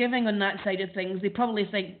as forgiving on that side of things. They probably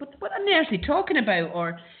think, what on earth are you talking about?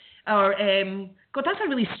 Or God, that's a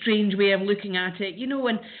really strange way of looking at it,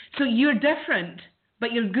 and so you're different,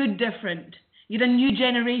 but you're good different. You're a new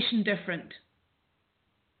generation different.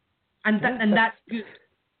 And that's good,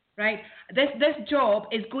 right? This job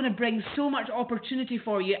is going to bring so much opportunity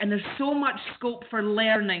for you, and there's so much scope for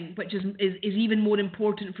learning, which is even more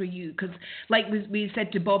important for you, because like we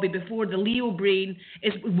said to Bobby before, the Leo brain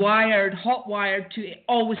is hot wired to, it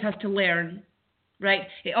always has to learn. Right?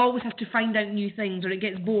 It always has to find out new things or it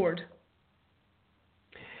gets bored.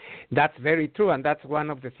 That's very true, and that's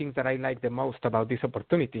one of the things that I like the most about this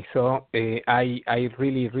opportunity. So I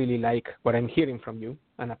really, really like what I'm hearing from you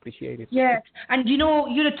and appreciate it. Yeah, and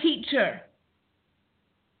you're a teacher.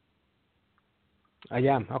 I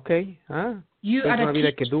am, okay. You so are it's going to be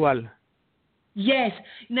like a dual. Yes.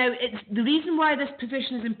 Now, it's the reason why this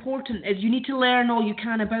position is important is you need to learn all you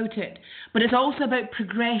can about it. But it's also about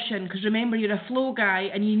progression, because remember, you're a flow guy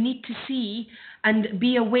and you need to see and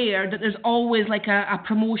be aware that there's always like a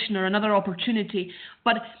promotion or another opportunity.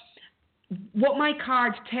 But what my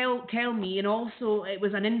cards tell me, and also it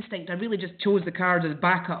was an instinct, I really just chose the cards as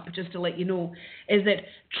backup just to let you know, is that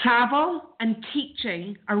travel and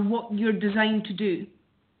teaching are what you're designed to do.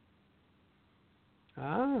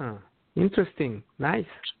 Interesting. Nice.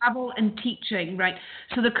 Travel and teaching, right?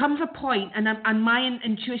 So there comes a point, and my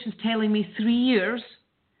intuition's telling me 3 years,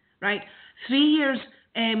 right? 3 years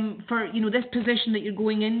for this position that you're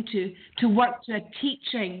going into to work to a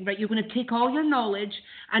teaching, right? You're going to take all your knowledge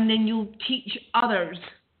and then you'll teach others.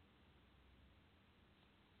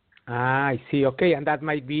 I see. Okay, and that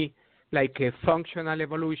might be like a functional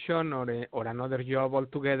evolution or another job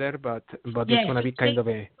altogether, but yes, it's going to be kind of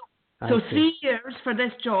a... So 3 years for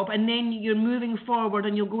this job, and then you're moving forward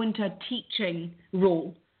and you'll go into a teaching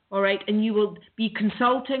role, all right? And you will be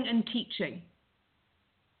consulting and teaching.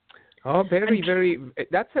 Oh, very,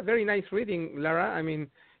 that's a very nice reading, Lara. I mean,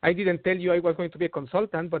 I didn't tell you I was going to be a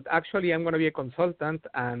consultant, but actually I'm going to be a consultant,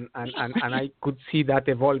 and I could see that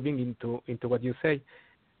evolving into what you say.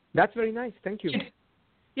 That's very nice. Thank you.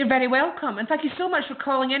 You're very welcome. And thank you so much for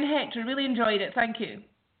calling in, Hector. Really enjoyed it. Thank you.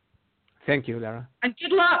 Thank you, Lara. And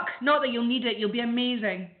good luck. Not that you'll need it. You'll be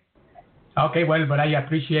amazing. Okay, well, but I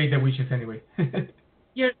appreciate the wishes anyway.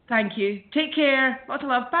 Thank you. Take care. Lots of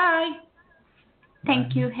love. Bye.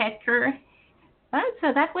 Thank you, Hector. Well,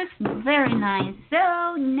 so that was very nice.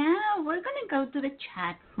 So now we're going to go to the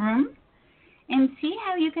chat room and see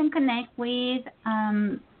how you can connect with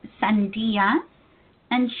Sandia.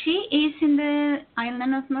 And she is in the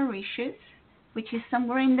island of Mauritius, which is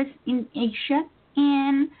somewhere in Asia.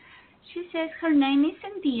 And she says her name is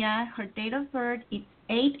Sandia. Her date of birth is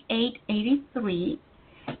 8/8/83.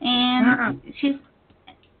 And she's...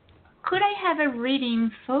 Could I have a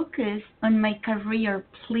reading focused on my career,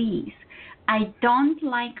 please? I don't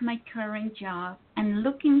like my current job and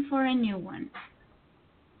looking for a new one.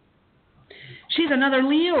 She's another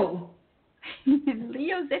Leo.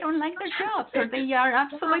 Leos, they don't like their jobs, or they are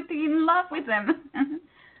absolutely in love with them.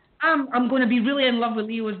 I'm going to be really in love with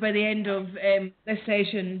Leos by the end of this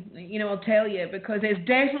session, I'll tell you, because it's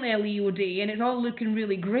definitely a Leo day, and it's all looking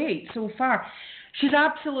really great so far. She's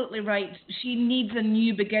absolutely right. She needs a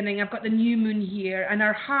new beginning. I've got the new moon here, and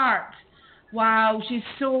her heart, wow, she's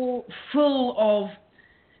so full of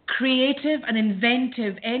creative and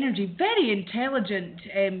inventive energy. Very intelligent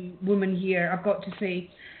woman here, I've got to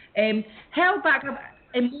say. Held back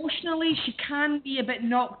emotionally, she can be a bit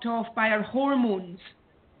knocked off by her hormones.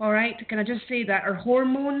 All right, can I just say that her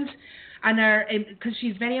hormones and her, because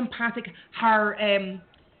she's very empathic, her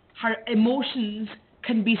emotions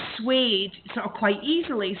can be swayed sort of quite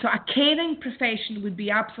easily. So a caring profession would be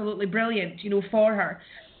absolutely brilliant, for her.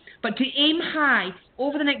 But to aim high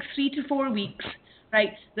over the next 3 to 4 weeks,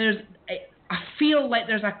 right? I feel like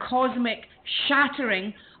there's a cosmic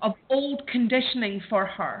shattering of old conditioning for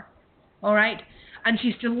her, all right? And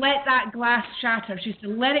she's to let that glass shatter. She's to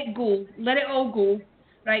let it go, let it all go,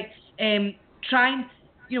 right? Try and,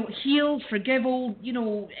 heal, forgive all,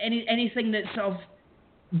 anything that's sort of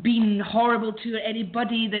been horrible to her,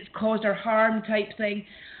 anybody that's caused her harm type thing,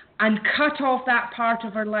 and cut off that part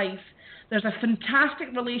of her life. There's a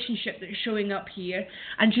fantastic relationship that's showing up here,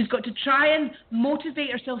 and she's got to try and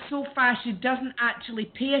motivate herself so fast she doesn't actually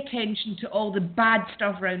pay attention to all the bad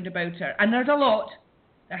stuff around about her. And there's a lot.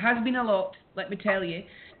 There has been a lot, let me tell you.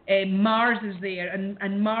 Mars is there,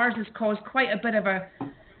 and Mars has caused quite a bit of a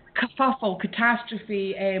kerfuffle,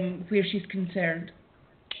 catastrophe where she's concerned.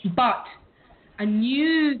 But a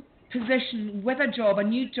new position with a job, a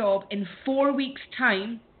new job in 4 weeks'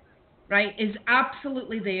 time, right, is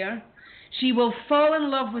absolutely there. She will fall in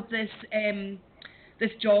love with this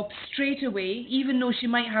job straight away, even though she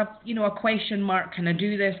might have, a question mark. Can I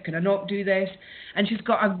do this? Can I not do this? And she's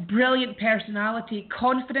got a brilliant personality.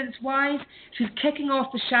 Confidence-wise, she's kicking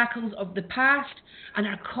off the shackles of the past, and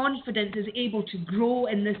her confidence is able to grow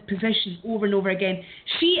in this position over and over again.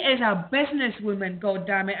 She is a businesswoman,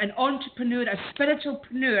 goddammit, an entrepreneur, a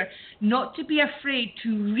spiritualpreneur, not to be afraid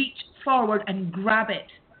to reach forward and grab it.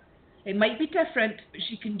 It might be different, but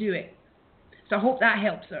she can do it. So I hope that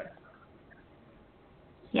helps her.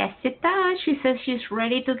 Yes, it does. She says she's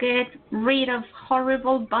ready to get rid of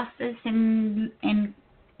horrible bosses and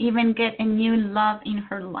even get a new love in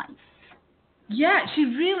her life. Yeah,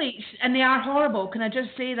 and they are horrible. Can I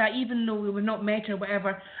just say that, even though we were not met or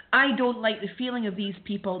whatever, I don't like the feeling of these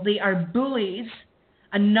people. They are bullies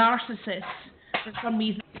and narcissists for some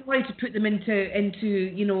reason. Sorry to put them into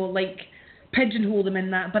like pigeonhole them in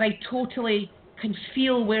that, but I totally can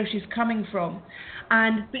feel where she's coming from.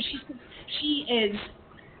 But she is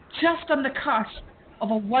just on the cusp of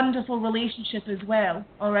a wonderful relationship as well,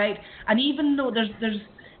 all right? And even though there's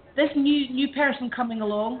this new person coming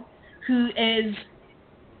along who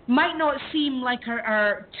might not seem like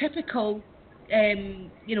our typical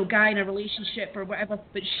guy in a relationship or whatever,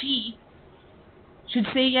 but she should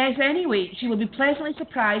say yes anyway. She will be pleasantly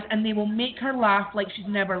surprised, and they will make her laugh like she's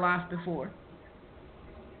never laughed before.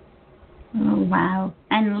 Oh, wow.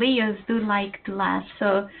 And Leos do like to laugh,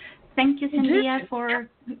 so Thank you, Cynthia, for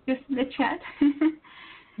the chat.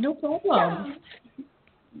 No problem. So,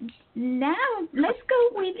 now, let's go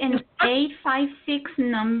with an 856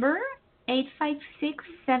 number.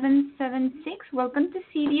 856776. Welcome to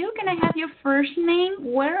CVU. Can I have your first name?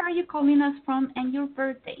 Where are you calling us from, and your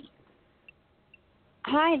birthday?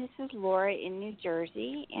 Hi, this is Laura in New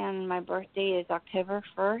Jersey, and my birthday is October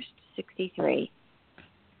 1st, 63.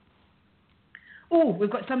 Oh, we've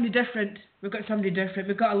got somebody different. We've got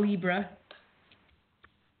a Libra.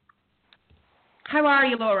 How are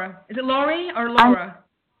you, Laura? Is it Laurie or Laura?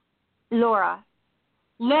 Laura.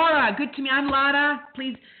 Laura, good to me. I'm Lara.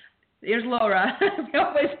 Please, there's Laura.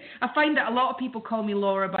 I find that a lot of people call me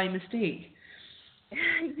Laura by mistake.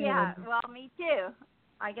 Yeah, well, me too.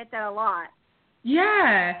 I get that a lot.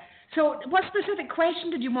 Yeah. So what specific question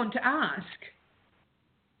did you want to ask?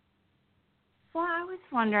 Well, I was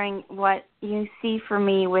wondering what you see for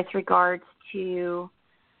me with regards to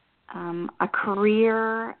a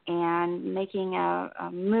career and making a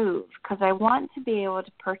move, because I want to be able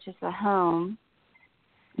to purchase a home.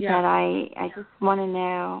 Yeah. But I just want to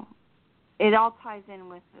know, it all ties in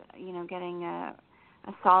with, getting a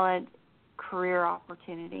solid career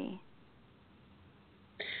opportunity.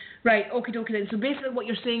 Right, okay then. So basically what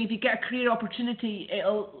you're saying, if you get a career opportunity,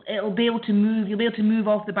 it'll be able to move, you'll be able to move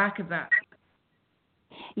off the back of that.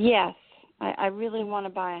 Yes, I really want to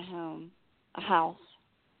buy a house.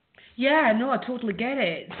 Yeah, no, I totally get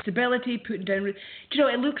it. Stability, putting down. Do you know?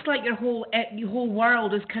 It looks like your whole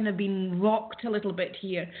world has kind of been rocked a little bit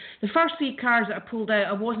here. The first 3 cards that I pulled out,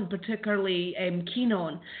 I wasn't particularly keen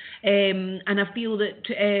on, and I feel that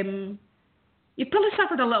you probably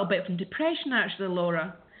suffered a little bit from depression, actually,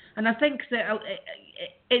 Laura. And I think that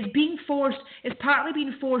it's partly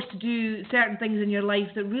being forced to do certain things in your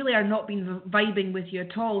life that really are not being vibing with you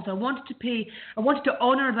at all. So I wanted to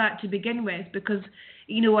honour that to begin with, because,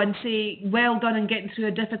 and say, well done in getting through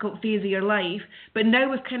a difficult phase of your life. But now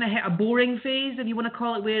we've kind of hit a boring phase, if you want to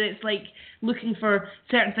call it, where it's like looking for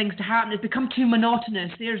certain things to happen. It's become too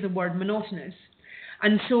monotonous. There's the word, monotonous.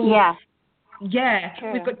 And so, yeah,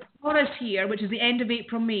 True. We've got Taurus here, which is the end of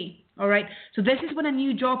April, May. All right, so this is when a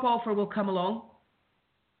new job offer will come along.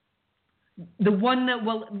 The one that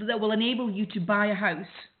will enable you to buy a house,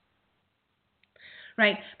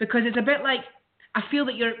 right? Because it's a bit like, I feel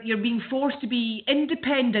that you're being forced to be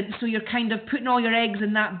independent, so you're kind of putting all your eggs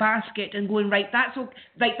in that basket and going, that's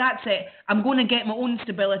it. I'm going to get my own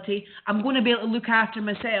stability. I'm going to be able to look after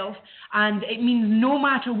myself, and it means no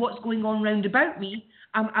matter what's going on round about me,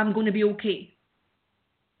 I'm going to be okay.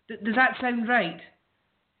 Does that sound right?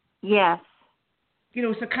 Yes.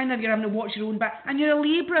 So kind of you're having to watch your own back. And you're a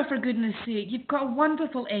Libra, for goodness sake. You've got a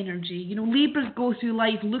wonderful energy. Libras go through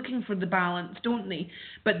life looking for the balance, don't they?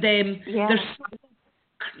 But they're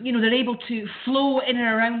able to flow in and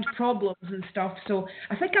around problems and stuff. So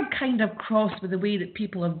I think I'm kind of cross with the way that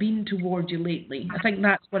people have been towards you lately. I think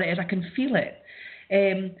that's what it is. I can feel it.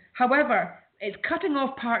 However, it's cutting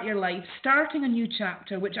off part of your life, starting a new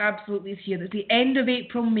chapter, which absolutely is here. It's the end of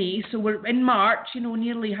April, May, so we're in March,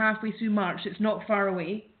 nearly halfway through March. It's not far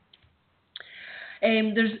away.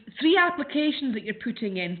 There's 3 applications that you're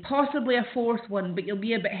putting in, possibly a 4th one, but you'll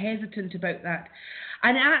be a bit hesitant about that.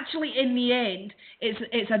 And actually, in the end,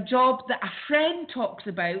 it's a job that a friend talks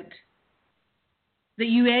about that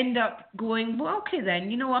you end up going, well, okay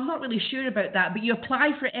then, I'm not really sure about that, but you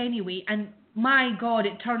apply for it anyway, and my God,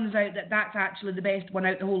 it turns out that that's actually the best one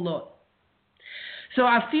out the whole lot. So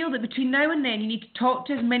I feel that between now and then, you need to talk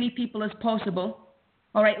to as many people as possible.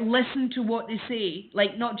 All right, listen to what they say,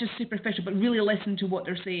 like not just superficial, but really listen to what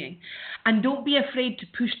they're saying. And don't be afraid to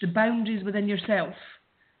push the boundaries within yourself.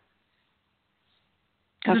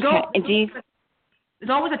 Okay. There's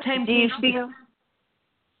always a temptation. Do you feel...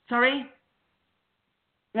 Sorry?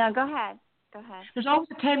 No, go ahead. There's always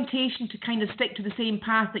a temptation to kind of stick to the same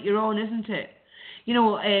path that you're on, isn't it?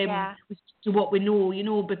 To what we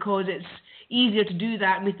know, because it's easier to do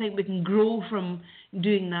that, and we think we can grow from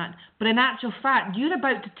doing that. But in actual fact, you're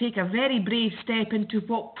about to take a very brave step into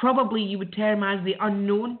what probably you would term as the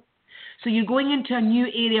unknown. So you're going into a new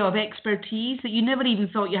area of expertise that you never even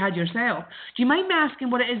thought you had yourself. Do you mind me asking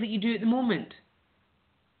what it is that you do at the moment?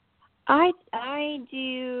 I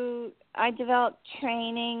develop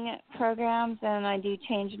training programs, and I do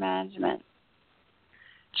change management.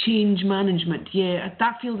 Change management, yeah.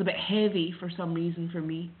 That feels a bit heavy for some reason for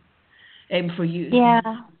me. For you. Yeah.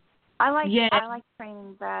 I like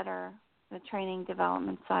training better, the training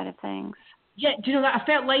development side of things. Yeah, do you know that? I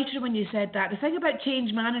felt lighter when you said that. The thing about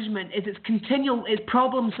change management is it's continual, it's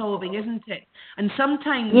problem solving, isn't it? And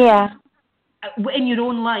sometimes in your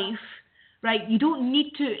own life, right? You don't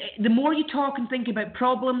need to. The more you talk and think about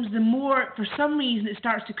problems, the more, for some reason, it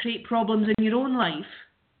starts to create problems in your own life.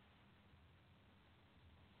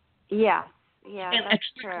 Yeah, It that's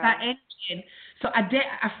attracts true. that energy in. So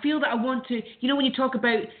I feel that I want to, when you talk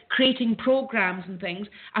about creating programs and things,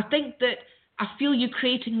 I feel you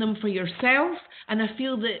creating them for yourself, and I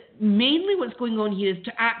feel that mainly what's going on here is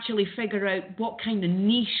to actually figure out what kind of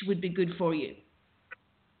niche would be good for you.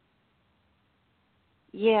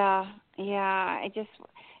 Yeah. You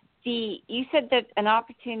said that an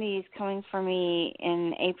opportunity is coming for me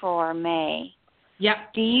in April or May. Yeah.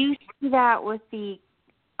 Do you see that with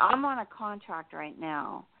I'm on a contract right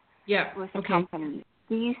now. Yeah. With a company.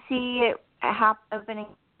 Do you see it happening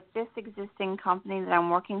with this existing company that I'm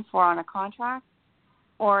working for on a contract?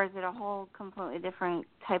 Or is it a whole completely different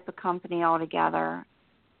type of company altogether?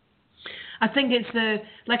 I think it's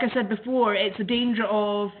like I said before, it's the danger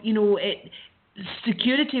of,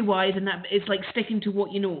 security-wise, and that it's like sticking to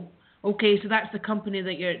what you know. Okay, so that's the company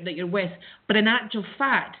that you're with. But in actual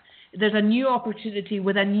fact, there's a new opportunity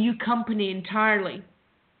with a new company entirely.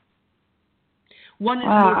 One is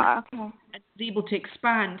able to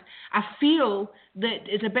expand. I feel that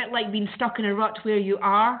it's a bit like being stuck in a rut where you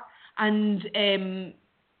are, and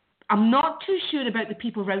I'm not too sure about the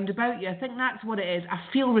people round about you. I think that's what it is. I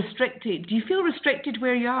feel restricted. Do you feel restricted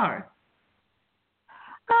where you are?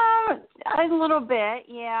 A little bit,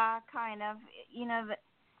 yeah, kind of.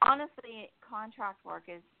 Honestly, contract work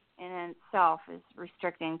in itself is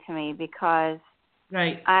restricting to me because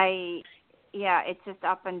it's just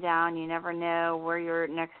up and down. You never know where your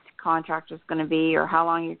next contract is going to be or how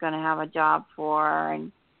long you're going to have a job for,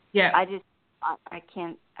 and I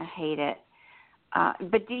hate it.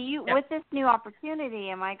 But with this new opportunity,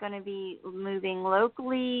 am I going to be moving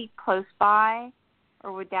locally, close by,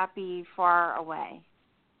 or would that be far away?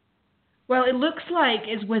 Well, it looks like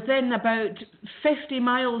it's within about 50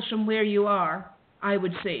 miles from where you are, I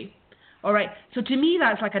would say. All right. So to me,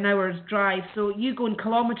 that's like an hour's drive. So you go in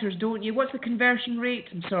kilometers, don't you? What's the conversion rate?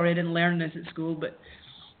 I'm sorry, I didn't learn this at school, but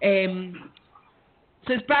so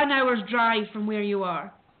it's about an hour's drive from where you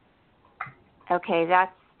are. Okay,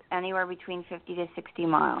 that's anywhere between 50 to 60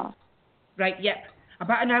 miles. Right. Yep.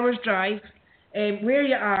 About an hour's drive. Where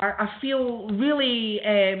you are, I feel really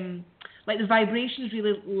like the vibration's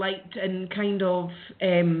really light and kind of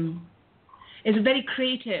it's very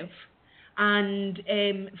creative and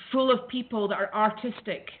full of people that are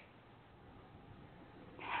artistic.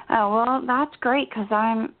 Oh, well, that's great because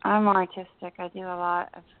I'm artistic. I do a lot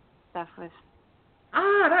of stuff with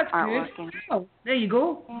that's artwork. Good. Oh, there you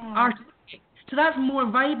go. Yeah. Artistic. So that's more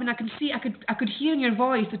vibe, and I could hear in your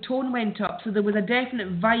voice the tone went up, so there was a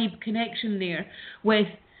definite vibe connection there with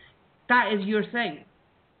that is your thing.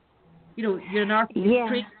 You're an artist. Yeah,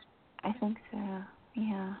 I think so.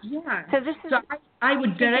 Yeah. Yeah. So this is. So I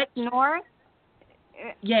would direct north.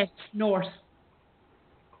 Yes, north.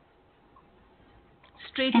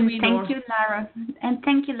 Straight away north.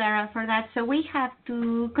 Thank you, Lara, for that. So we have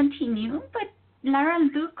to continue, but Lara,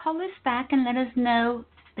 do call us back and let us know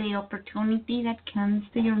the opportunity that comes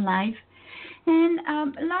to your life. And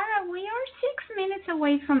Lara, we are 6 minutes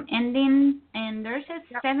away from ending, and there's a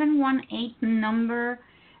 718 number.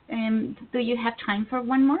 Do you have time for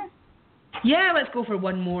one more? Yeah, let's go for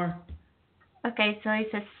one more. Okay, so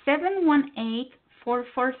it's a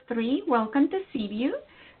 718-443. Welcome to Seaview.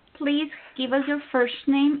 Please give us your first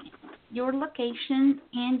name, your location,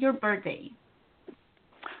 and your birthday.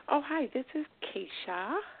 Oh, hi, this is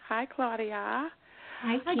Keisha. Hi, Claudia.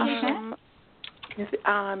 Hi,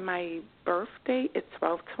 Keisha. My birthday is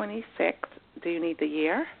 12/26. Do you need the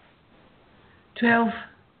year?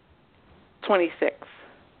 12/26.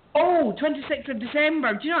 Oh, 26th of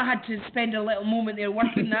December. Do you know I had to spend a little moment there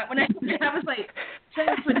working that when I was like,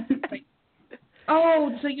 12/26.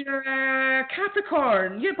 Oh, so you're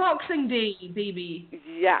Capricorn. You're Boxing Day, baby.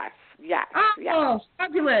 Yes. Oh,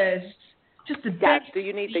 fabulous. Just the best. Do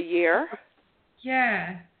you need the year?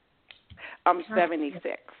 Yeah. I'm 76.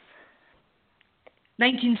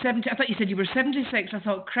 1970. I thought you said you were 76. I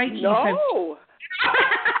thought, crikey. No.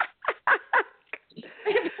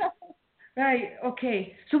 Right,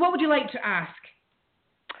 okay. So what would you like to ask?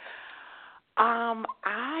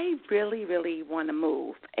 I really, really want to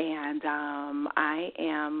move, and I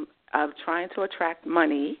am trying to attract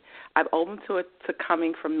money. I'm open to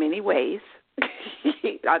coming from many ways.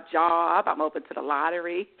 A job, I'm open to the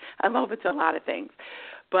lottery. I'm open to a lot of things.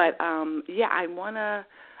 But, I want to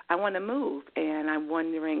move, and I'm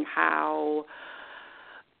wondering how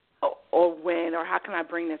or when or how can I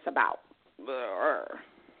bring this about?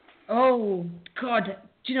 Oh, God.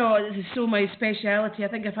 do you know, this is so my speciality. I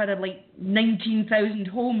think I've had like 19,000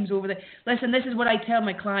 homes over the. Listen, this is what I tell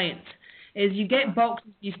my clients: is you get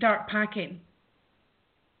boxes, you start packing.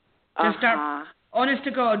 Just start. Honest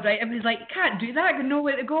to God, right? Everybody's like, you can't do that. I got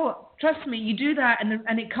nowhere to go. Trust me, you do that,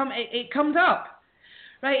 and it comes up,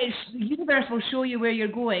 right? The universe will show you where you're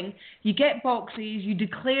going. You get boxes. You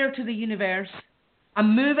declare to the universe,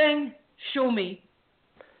 "I'm moving. Show me."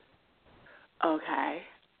 Okay.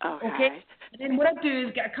 And then what I do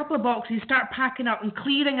is get a couple of boxes, start packing up and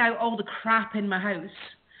clearing out all the crap in my house.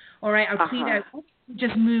 All right, I'll clean out.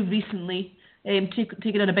 Just moved recently,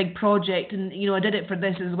 taking on a big project, and I did it for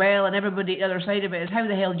this as well. And everybody at the other side of it is, how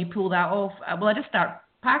the hell did you pull that off? Well, I just start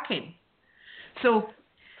packing. So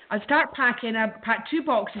I start packing. I pack 2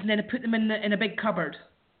 boxes and then I put them in a big cupboard.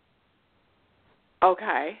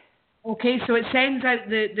 Okay. Okay, so it sends out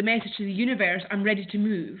the message to the universe, I'm ready to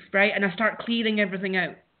move, right? And I start clearing everything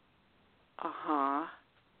out.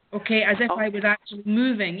 Okay, as if I was actually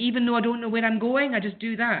moving. Even though I don't know where I'm going, I just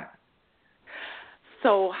do that.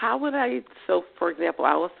 So for example,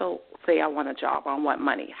 I also say I want a job, I want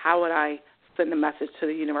money. How would I send a message to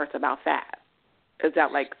the universe about that? Is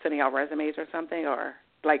that like sending out resumes or something, or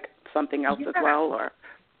like something else as well? Or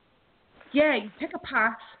yeah, you pick a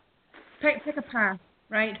path. Pick a path,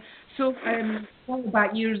 right? So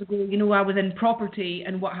back years ago, I was in property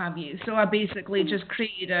and what have you. So I basically just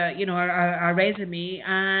created a resume,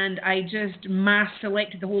 and I just mass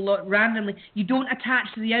selected the whole lot randomly. You don't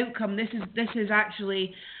attach to the outcome. This is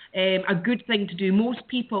actually a good thing to do. Most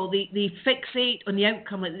people they fixate on the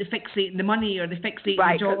outcome, like they fixate on the money or they fixate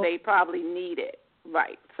on the job. Right, because they probably need it.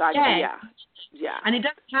 Right. So yeah. And it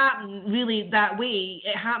doesn't happen really that way.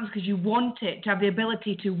 It happens because you want it, to have the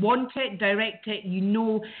ability to want it, direct it.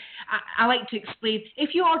 I like to explain,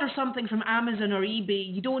 if you order something from Amazon or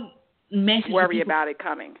eBay, you don't message worry about it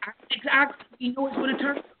coming. Exactly. You know it's going to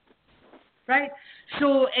turn. Right?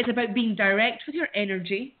 So it's about being direct with your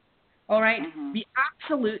energy. All right? Be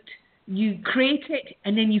absolute. You create it,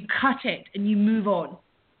 and then you cut it, and you move on.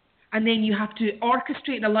 And then you have to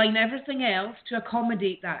orchestrate and align everything else to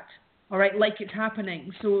accommodate that, all right, like it's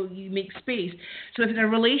happening. So you make space. So if it's a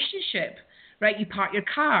relationship, right, you park your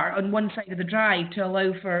car on one side of the drive to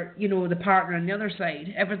allow for, the partner on the other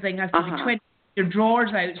side. Everything has to be 20, your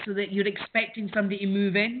drawers out so that you're expecting somebody to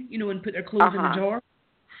move in, and put their clothes in the drawer.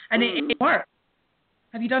 And it works.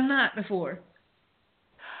 Have you done that before?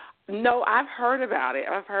 No, I've heard about it,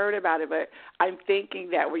 but I'm thinking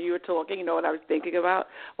that when you were talking, you know what I was thinking about?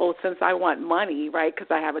 Well, since I want money, right, because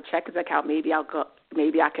I have a checking account, maybe I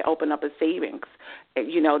can open up a savings.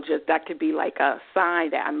 Just that could be like a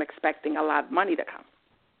sign that I'm expecting a lot of money to come.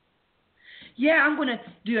 Yeah, I'm going to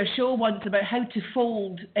do a show once about how to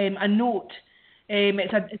fold a note.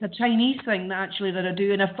 It's a Chinese thing that I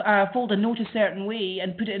do, and I fold a note a certain way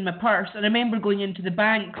and put it in my purse. And I remember going into the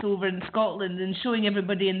banks over in Scotland and showing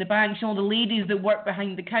everybody in the bank, showing all the ladies that worked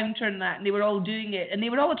behind the counter and that, and they were all doing it, and they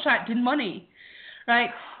were all attracting money, right?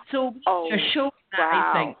 So a show that,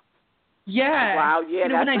 wow. I think. Yeah. Wow, yeah,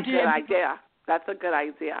 that's a good idea. That's a good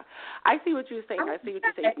idea. I see what you're saying.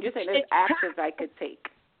 You're saying there's actions I could take.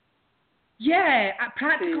 Yeah,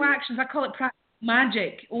 practical actions. I call it practical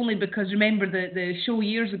magic, only because remember the show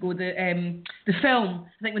years ago, the film,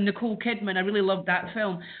 I think with Nicole Kidman, I really loved that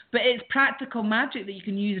film. But it's practical magic that you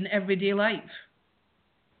can use in everyday life.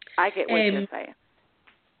 I get what you're saying.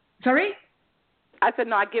 Sorry? I said,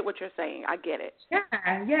 no, I get what you're saying. I get it.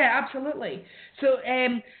 Yeah, absolutely. So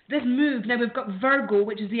this move, now we've got Virgo,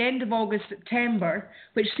 which is the end of August, September,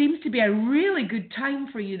 which seems to be a really good time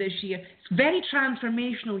for you this year. It's a very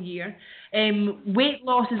transformational year. Weight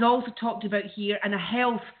loss is also talked about here, and a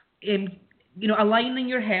health, aligning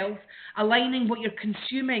your health, aligning what you're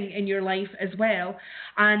consuming in your life as well,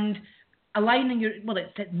 and aligning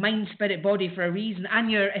it's mind, spirit, body for a reason, and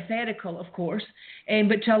your etherical, of course.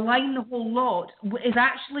 But to align the whole lot is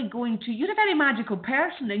actually going to, you're a very magical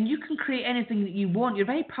person, and you can create anything that you want. You're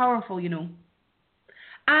very powerful,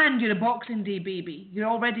 And you're a Boxing Day baby. You're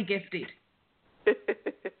already gifted.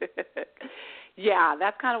 Yeah,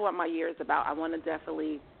 that's kind of what my year is about. I want to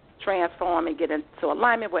definitely transform and get into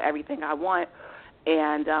alignment with everything I want.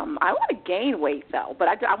 And I want to gain weight, though, but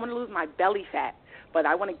I want to lose my belly fat. But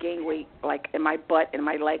I want to gain weight, like, in my butt and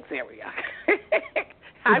my legs area.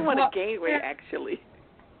 I want to gain weight, actually.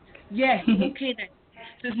 Yes, okay then.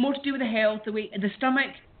 So it's more to do with the health, the weight, and the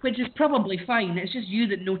stomach, which is probably fine. It's just you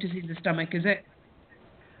that notices the stomach, is it?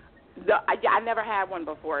 No, I never had one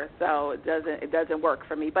before, so it doesn't work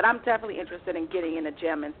for me. But I'm definitely interested in getting in the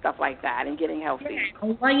gym and stuff like that, and getting healthy. Yeah,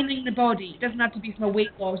 aligning the body. It doesn't have to be for weight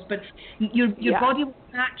loss, but your body will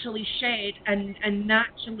naturally shed, and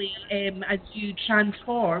naturally, as you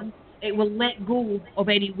transform, it will let go of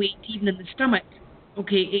any weight, even in the stomach,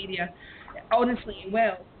 area. Honestly, it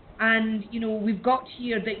will. And we've got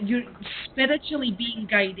here that you're spiritually being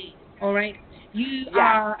guided. All right, you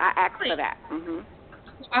are. I asked for that. Mhm.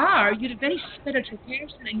 You're a very spiritual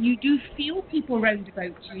person, and you do feel people round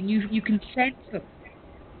about you, and you can sense them,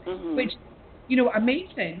 which,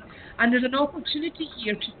 amazing. And there's an opportunity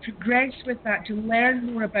here to progress with that, to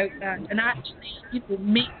learn more about that, and actually,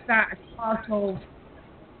 make that as part of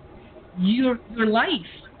your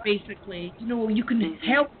life, basically. You can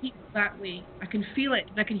help people that way. I can feel it,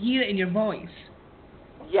 and I can hear it in your voice.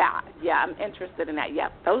 Yeah, I'm interested in that. Yeah,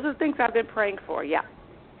 those are the things I've been praying for. Yeah.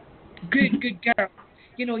 Good girl.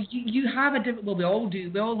 You have we all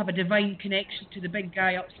do. We all have a divine connection to the big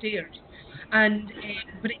guy upstairs, and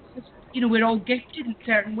but it's just, we're all gifted in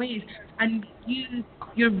certain ways, and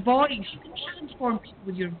your voice, you can transform people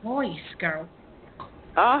with your voice, girl.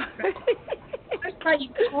 Oh. That's why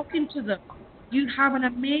you're talking to them. You have an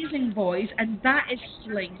amazing voice, and that is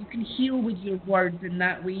healing. You can heal with your words in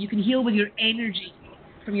that way. You can heal with your energy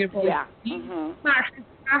from your voice. Yeah. No matter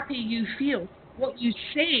how happy you feel, what you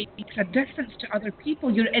say makes a difference to other people.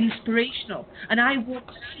 You're inspirational, and I want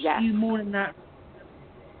to see you more in that.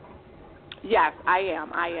 Yes, I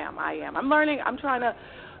am. I'm learning. I'm trying to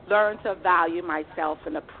learn to value myself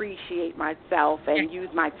and appreciate myself and use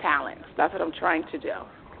my talents. That's what I'm trying to do.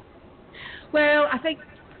 Well,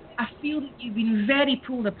 I feel that you've been very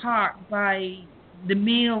pulled apart by the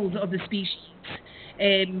males of the species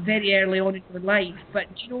very early on in your life. But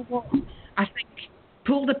do you know what? I think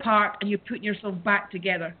pulled apart, and you're putting yourself back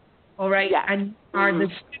together, all right? Yes. And are the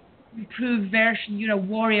improved version. You're a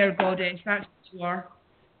warrior goddess. That's what you are.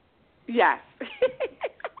 Yes.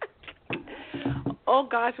 Oh,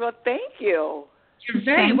 gosh. Well, thank you. You're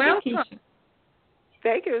very welcome.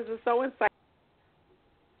 Thank you. This is so insightful.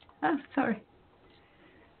 Oh, sorry.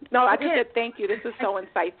 No, I just said thank you. This is so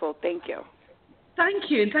insightful. Thank you. Thank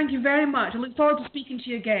you. Thank you very much. I look forward to speaking to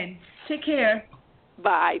you again. Take care.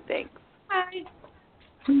 Bye. Thanks. Bye.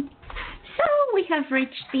 So we have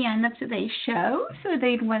reached the end of today's show. So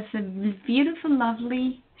it was a beautiful,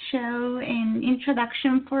 lovely show and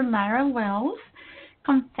introduction for Lara Wells,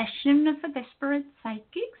 Confession of a Desperate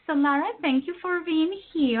Psychic. So Lara, thank you for being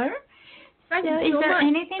here. Thank you so is there much.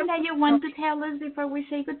 anything that you want to tell us before we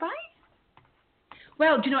say goodbye?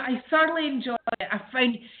 Well, I thoroughly enjoyed it. I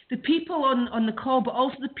find the people on the call, but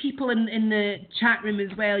also the people in the chat room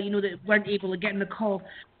as well, that weren't able to get in the call.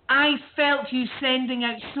 I felt you sending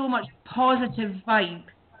out so much positive vibe.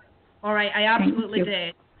 All right, I absolutely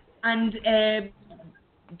did. And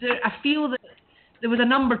I feel that there was a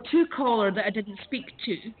number 2 caller that I didn't speak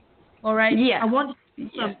to. All right? Yeah. I wanted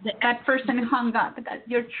that person hung up.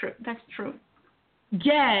 That's true.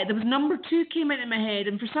 Yeah, there was number 2 came into my head,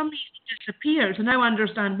 and for some reason it disappeared, so now I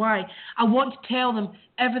understand why. I want to tell them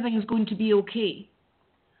everything is going to be okay.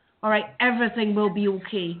 All right, everything will be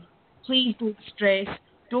okay. Please don't stress.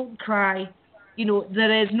 Don't cry.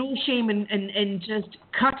 There is no shame in just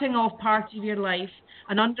cutting off parts of your life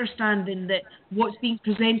and understanding that what's being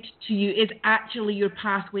presented to you is actually your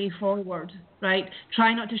pathway forward, right?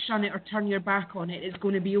 Try not to shun it or turn your back on it. It's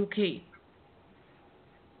going to be okay.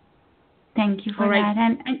 Thank you for that.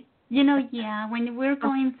 And when we're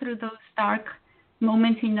going through those dark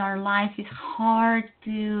moments in our life, it's hard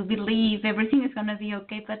to believe everything is going to be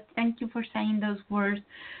okay. But thank you for saying those words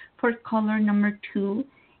for caller number 2.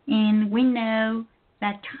 And we know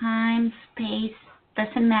that time, space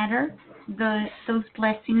doesn't matter. Those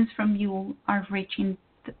blessings from you are reaching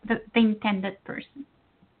the intended person.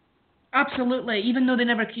 Absolutely. Even though they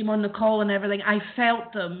never came on the call and everything, I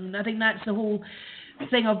felt them. I think that's the whole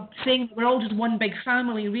thing of saying we're all just one big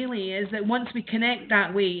family, really, is that once we connect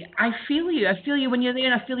that way, I feel you. I feel you when you're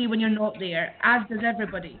there, and I feel you when you're not there, as does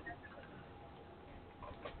everybody.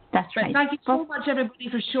 That's right. Thank you so much, everybody,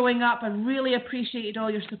 for showing up. I really appreciated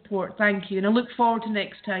all your support. Thank you. And I look forward to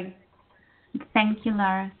next time. Thank you,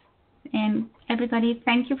 Lara. And everybody,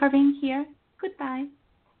 thank you for being here. Goodbye.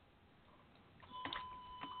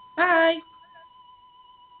 Bye.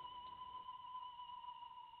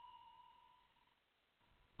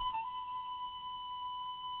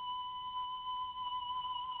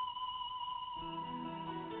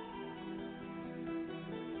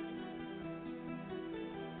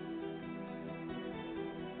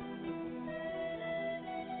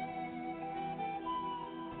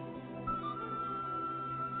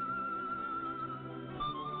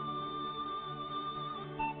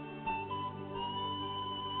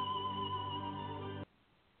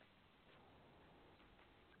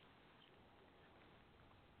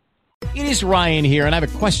 It is Ryan here, and I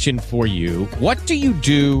have a question for you. What do you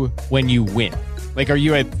do when you win? Like, are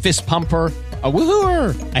you a fist pumper, a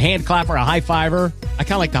woo-hooer, a hand clapper, a high fiver? I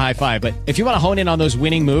kind of like the high five, but if you want to hone in on those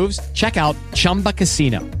winning moves, check out Chumba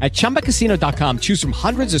Casino. At ChumbaCasino.com, choose from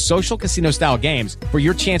hundreds of social casino-style games for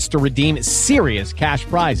your chance to redeem serious cash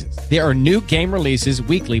prizes. There are new game releases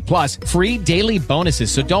weekly, plus free daily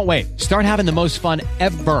bonuses, so don't wait. Start having the most fun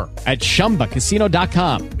ever at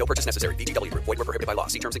ChumbaCasino.com. No purchase necessary. VGW Group. Void where prohibited by law.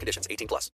 See terms and conditions. 18+.